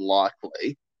 more than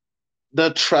likely,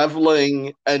 the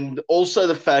traveling and also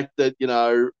the fact that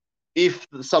if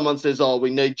someone says, "Oh, we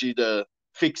need you to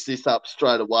fix this up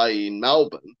straight away in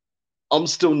Melbourne," I'm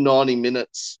still 90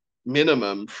 minutes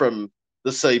minimum from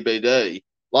the CBD.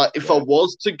 Like, if I Yeah.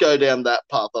 was to go down that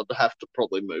path, I'd have to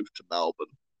probably move to Melbourne.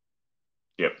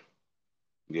 Yep.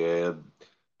 Yeah,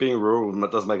 being rural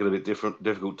does make it a bit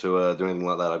difficult to do anything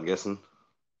like that, I'm guessing.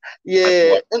 That's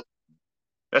Yeah, why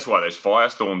that's why those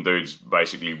Firestorm dudes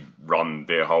basically run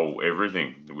their whole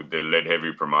everything with their lead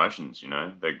heavy promotions.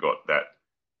 They got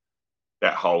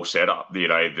that whole setup. The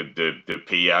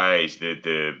PAs,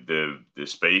 the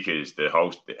speakers, the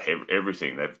host,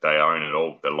 everything. They own it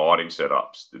all. The lighting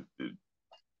setups.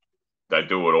 They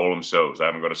do it all themselves. They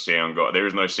haven't got a sound guy. There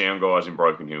is no sound guys in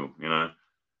Broken Hill.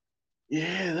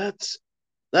 Yeah,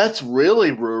 that's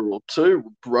really rural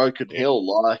too. Broken Yeah,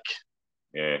 Hill, like.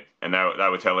 yeah. And they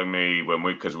were telling me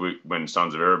when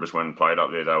Sons of Erebus went and played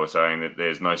up there, they were saying that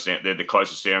there's no sound. The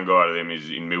closest sound guy to them is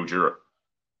in Mildura.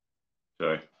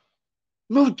 So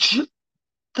Well, yeah,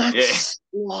 that's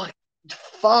like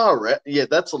far out. Yeah,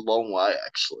 that's a long way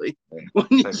actually. yeah. When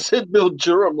you said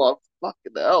Mildura, I'm like,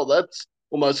 fucking hell, that's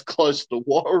almost close to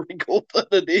Warragul than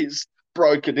it is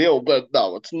Broken Hill. But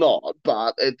no, it's not.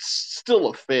 But it's still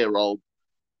a fair old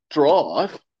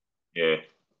drive. Yeah.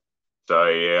 So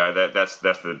yeah, that's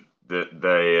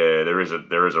there is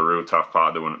a real tough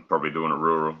part probably doing it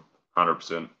rural,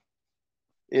 100%.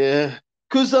 Yeah,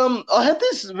 because I had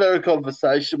this very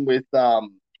conversation with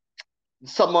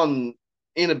someone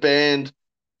in a band,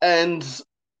 and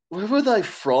where were they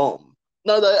from?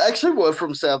 No, they actually were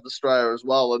from South Australia as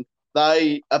well, and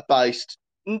they are based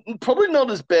probably not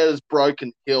as bad as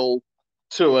Broken Hill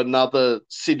to another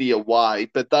city away,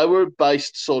 but they were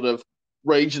based sort of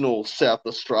regional South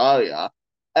Australia,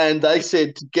 and they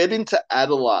said to get into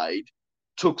Adelaide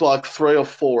took like 3 or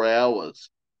 4 hours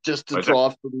just to Is that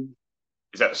drive from.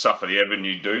 is that the stuff for the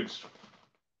Avenue dudes?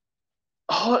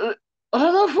 Oh, I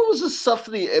don't know if it was a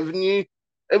Suffolk Avenue.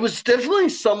 It was definitely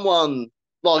someone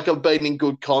like I've been in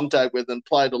good contact with and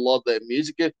played a lot of their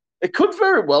music. It could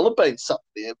very well have been Suffolk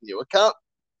Avenue. I can't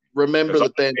remember Because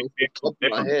the band off the top of they're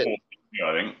my from head. Port Sydney,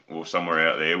 I think, or somewhere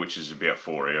out there, which is about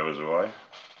 4 hours away.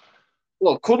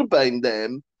 Well, it could have been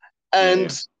them. Yeah,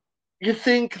 And you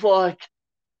think like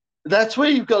that's where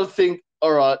you've got to think.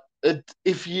 All right,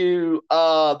 if you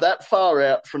are that far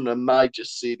out from a major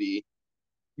city,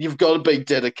 you've got to be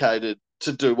dedicated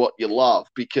to do what you love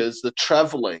because the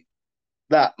traveling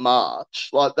that much.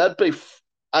 Like that'd be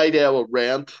 8 hour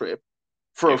round trip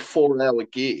for a yeah, 4 hour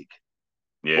gig.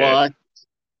 yeah. Like,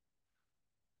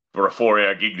 For a 4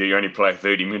 hour gig, they only play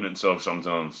 30 minutes of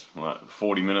sometimes, like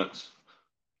 40 minutes.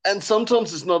 and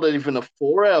sometimes it's not even a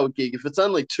 4 hour gig. If it's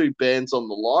only two bands on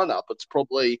the lineup, it's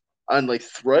probably only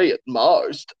three at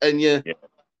most. And Yeah,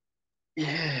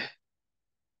 yeah.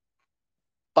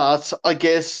 But I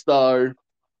guess though,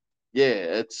 yeah,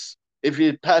 it's if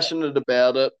you're passionate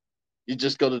about it, you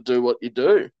just got to do what you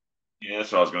do. yeah.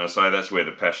 That's what I was going to say. That's where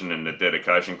the passion and the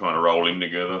dedication kind of roll in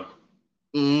together.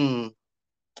 Mm.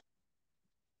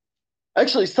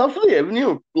 Actually, stuff for the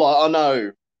Avenue, like I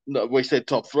know no, we said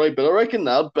top three, but I reckon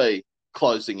they'd be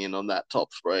closing in on that top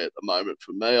three at the moment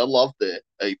for me. I loved their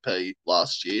EP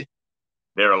last year.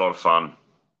 They're a lot of fun.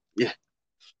 Yeah,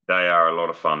 They are a lot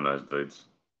of fun, those dudes.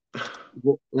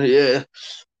 yeah.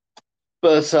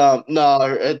 But no,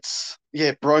 it's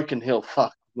yeah, Broken Hill.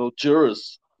 Fuck,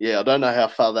 Mildura's. Yeah, I don't know how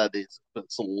far that is, but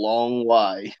it's a long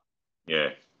way. Yeah.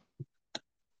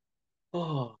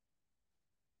 Oh,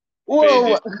 It's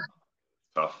well,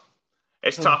 tough.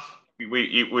 It's tough.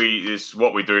 It's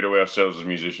what we do to ourselves as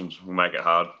musicians. We make it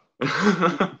hard.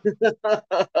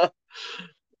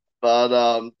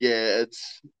 but yeah,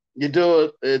 it's you do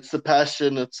it. It's the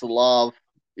passion. It's the love.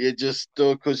 You just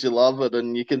do it because you love it,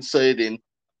 and you can see it in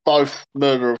both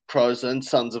Murder of Crows and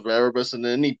Sons of Erebus and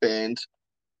any band.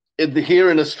 Here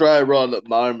in Australia, right at the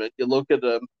moment, you look at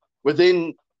them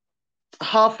within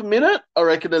half a minute, I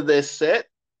reckon, of their set,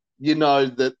 you know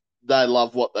that they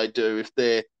love what they do. If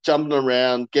they're jumping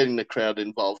around, getting the crowd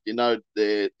involved, you know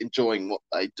they're enjoying what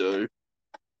they do.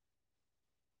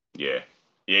 Yeah.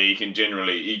 Yeah, you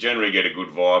generally get a good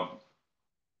vibe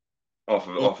off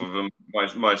of them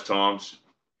most times.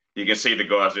 You can see the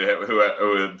guys who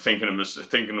are thinking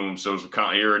to themselves, we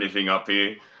can't hear anything up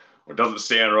here, or it doesn't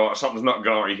sound right, something's not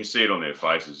going right. You can see it on their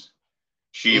faces,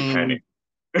 sheer Mm, panic.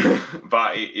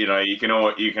 But you can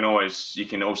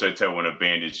also tell when a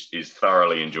band is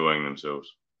thoroughly enjoying themselves.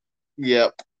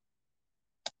 yep.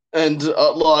 And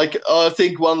like, I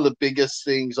think one of the biggest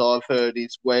things I've heard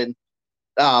is when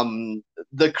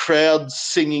the crowd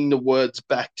singing the words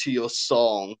back to your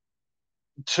song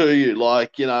to you,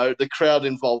 like the crowd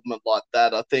involvement like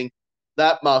that. I think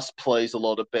that must please a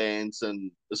lot of bands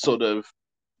and sort of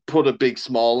put a big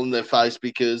smile on their face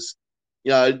because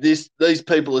these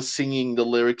people are singing the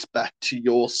lyrics back to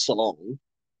your song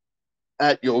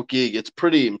at your gig. It's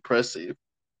pretty impressive.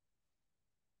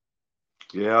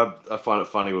 Yeah, I find it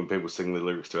funny when people sing the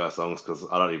lyrics to our songs because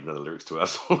I don't even know the lyrics to our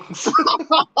songs.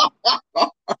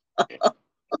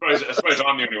 I suppose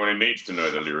I'm the only one who needs to know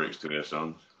the lyrics to their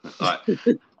songs. Like,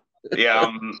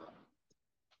 yeah,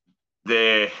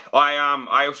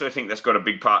 I also think that's got a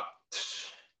big part.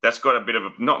 That's got a bit of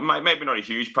a not maybe not a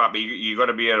huge part, but you got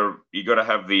to be able you got to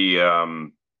have the I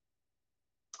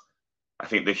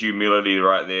think the humility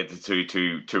right there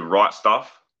to write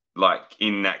stuff like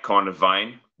in that kind of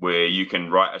vein where you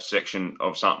can write a section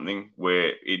of something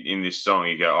where in this song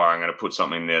you go, I'm going to put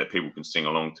something there that people can sing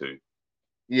along to.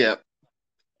 Yeah.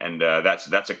 And that's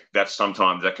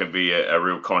sometimes that can be a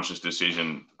real conscious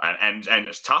decision, and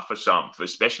it's tough for some,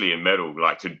 especially in metal,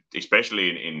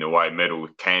 especially in the way metal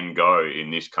can go in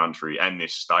this country and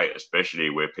this state, especially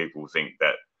where people think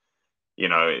that it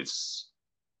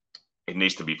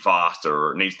needs to be faster,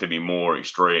 or it needs to be more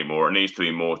extreme, or it needs to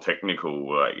be more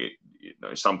technical.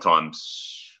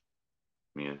 Sometimes.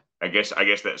 Yeah, I guess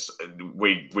that's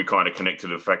we kind of connect to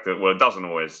the fact that it doesn't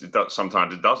always.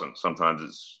 Sometimes it doesn't.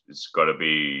 Sometimes it's got to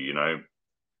be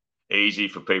easy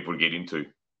for people to get into.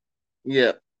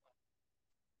 Yeah.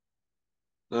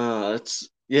 It's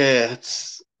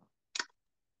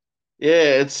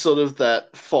sort of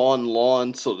that fine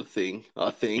line sort of thing,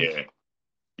 I think.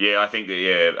 I think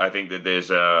that there's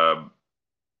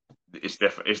it's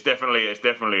definitely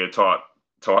a tight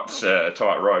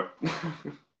rope.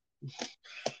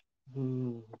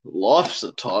 Life's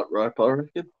a tightrope, I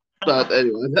reckon. But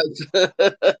anyway, that's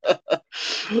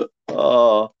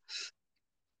oh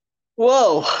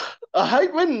well. I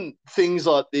hate when things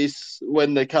like this,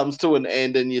 when there comes to an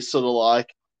end, and you're sort of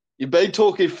like, you've been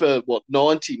talking for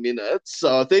 90 minutes.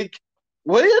 So I think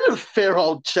we had a fair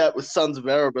old chat with Sons of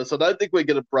Erebus. I don't think we're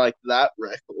going to break that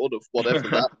record of whatever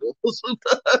that was.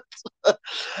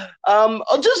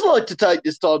 I'd just like to take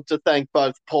this time to thank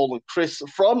both Paul and Chris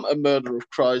from A Murder of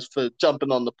Crows for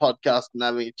jumping on the podcast and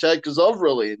having a chat, because I've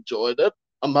really enjoyed it.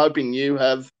 I'm hoping you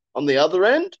have on the other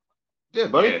end. Yeah,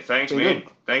 buddy. Yeah, thanks, man.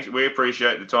 Thanks. We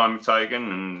appreciate the time you've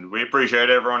taken, and we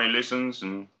appreciate everyone who listens,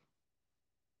 and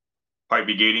hope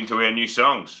you get into our new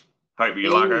songs. Hope you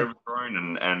like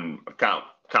Overthrown, and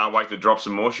can't wait to drop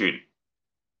some more shit.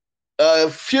 A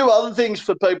few other things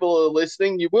for people who are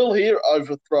listening. You will hear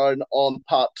Overthrown on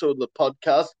part 2 of the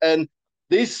podcast, and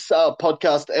this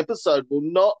podcast episode will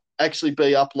not actually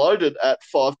be uploaded at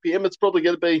 5 p.m. It's probably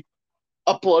going to be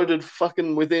uploaded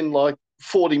fucking within like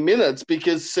 40 minutes,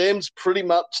 because Sam's pretty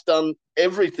much done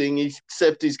everything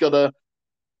except he's got to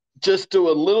just do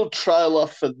a little trailer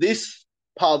for this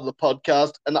part of the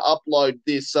podcast and upload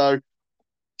this. So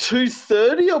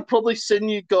 2:30, I'll probably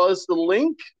send you guys the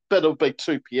link, but it'll be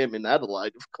 2 p.m. in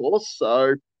Adelaide, of course.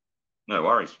 So no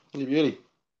worries. You beauty.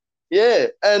 Yeah,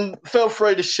 and feel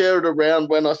free to share it around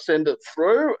when I send it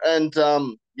through. And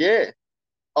I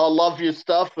love your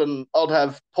stuff, and I'd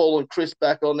have Paul and Chris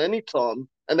back on anytime,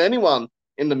 and anyone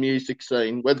in the music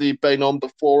scene, whether you've been on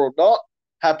before or not.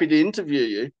 Happy to interview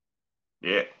you.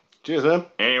 Yeah. Cheers, man.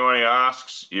 Anyone who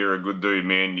asks, you're a good dude,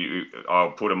 man.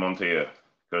 I'll put them onto you,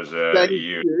 because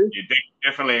you're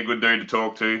definitely a good dude to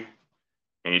talk to,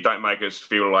 and you don't make us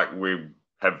feel like we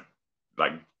have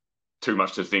like too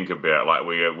much to think about. Like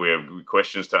we have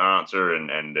questions to answer,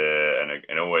 and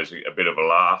always a bit of a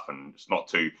laugh, and it's not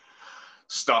too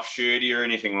stuff shirty or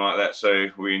anything like that. So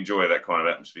we enjoy that kind of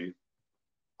atmosphere.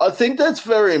 I think that's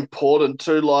very important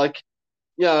too. Like,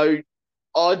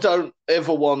 I don't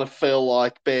ever want to feel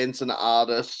like bands and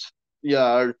artists,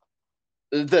 that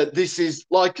this is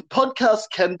like, podcasts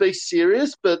can be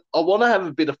serious, but I want to have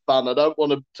a bit of fun. I don't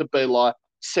want to be like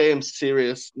Sam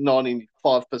serious 95%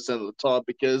 of the time,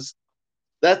 because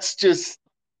that's just,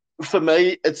 for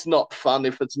me, it's not fun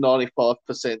if it's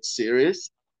 95%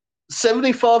 serious.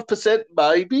 75%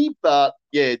 maybe, but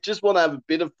yeah, just want to have a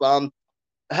bit of fun.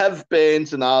 Have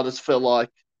bands and artists feel like,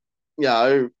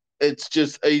 it's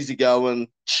just easygoing,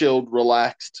 chilled,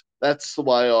 relaxed. That's the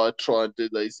way I try and do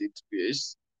these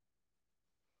interviews.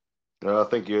 I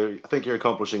think you're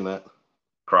accomplishing that.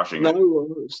 Crushing No it.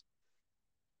 worries.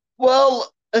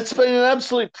 Well, it's been an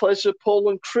absolute pleasure, Paul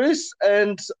and Chris,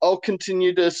 and I'll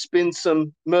continue to spin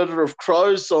some Murder of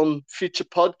Crows on future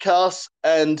podcasts,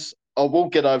 and I will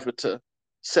get over to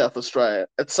South Australia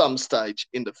at some stage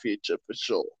in the future for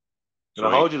sure. Can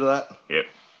I hold you to that? Yep.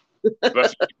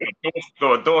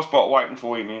 Got a door spot waiting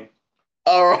for you, man.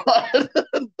 All right.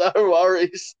 No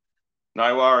worries.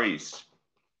 No worries.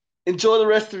 Enjoy the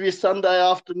rest of your Sunday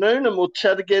afternoon, and we'll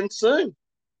chat again soon.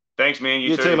 Thanks, man.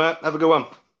 You too, mate. Have a good one.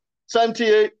 Same to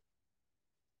you.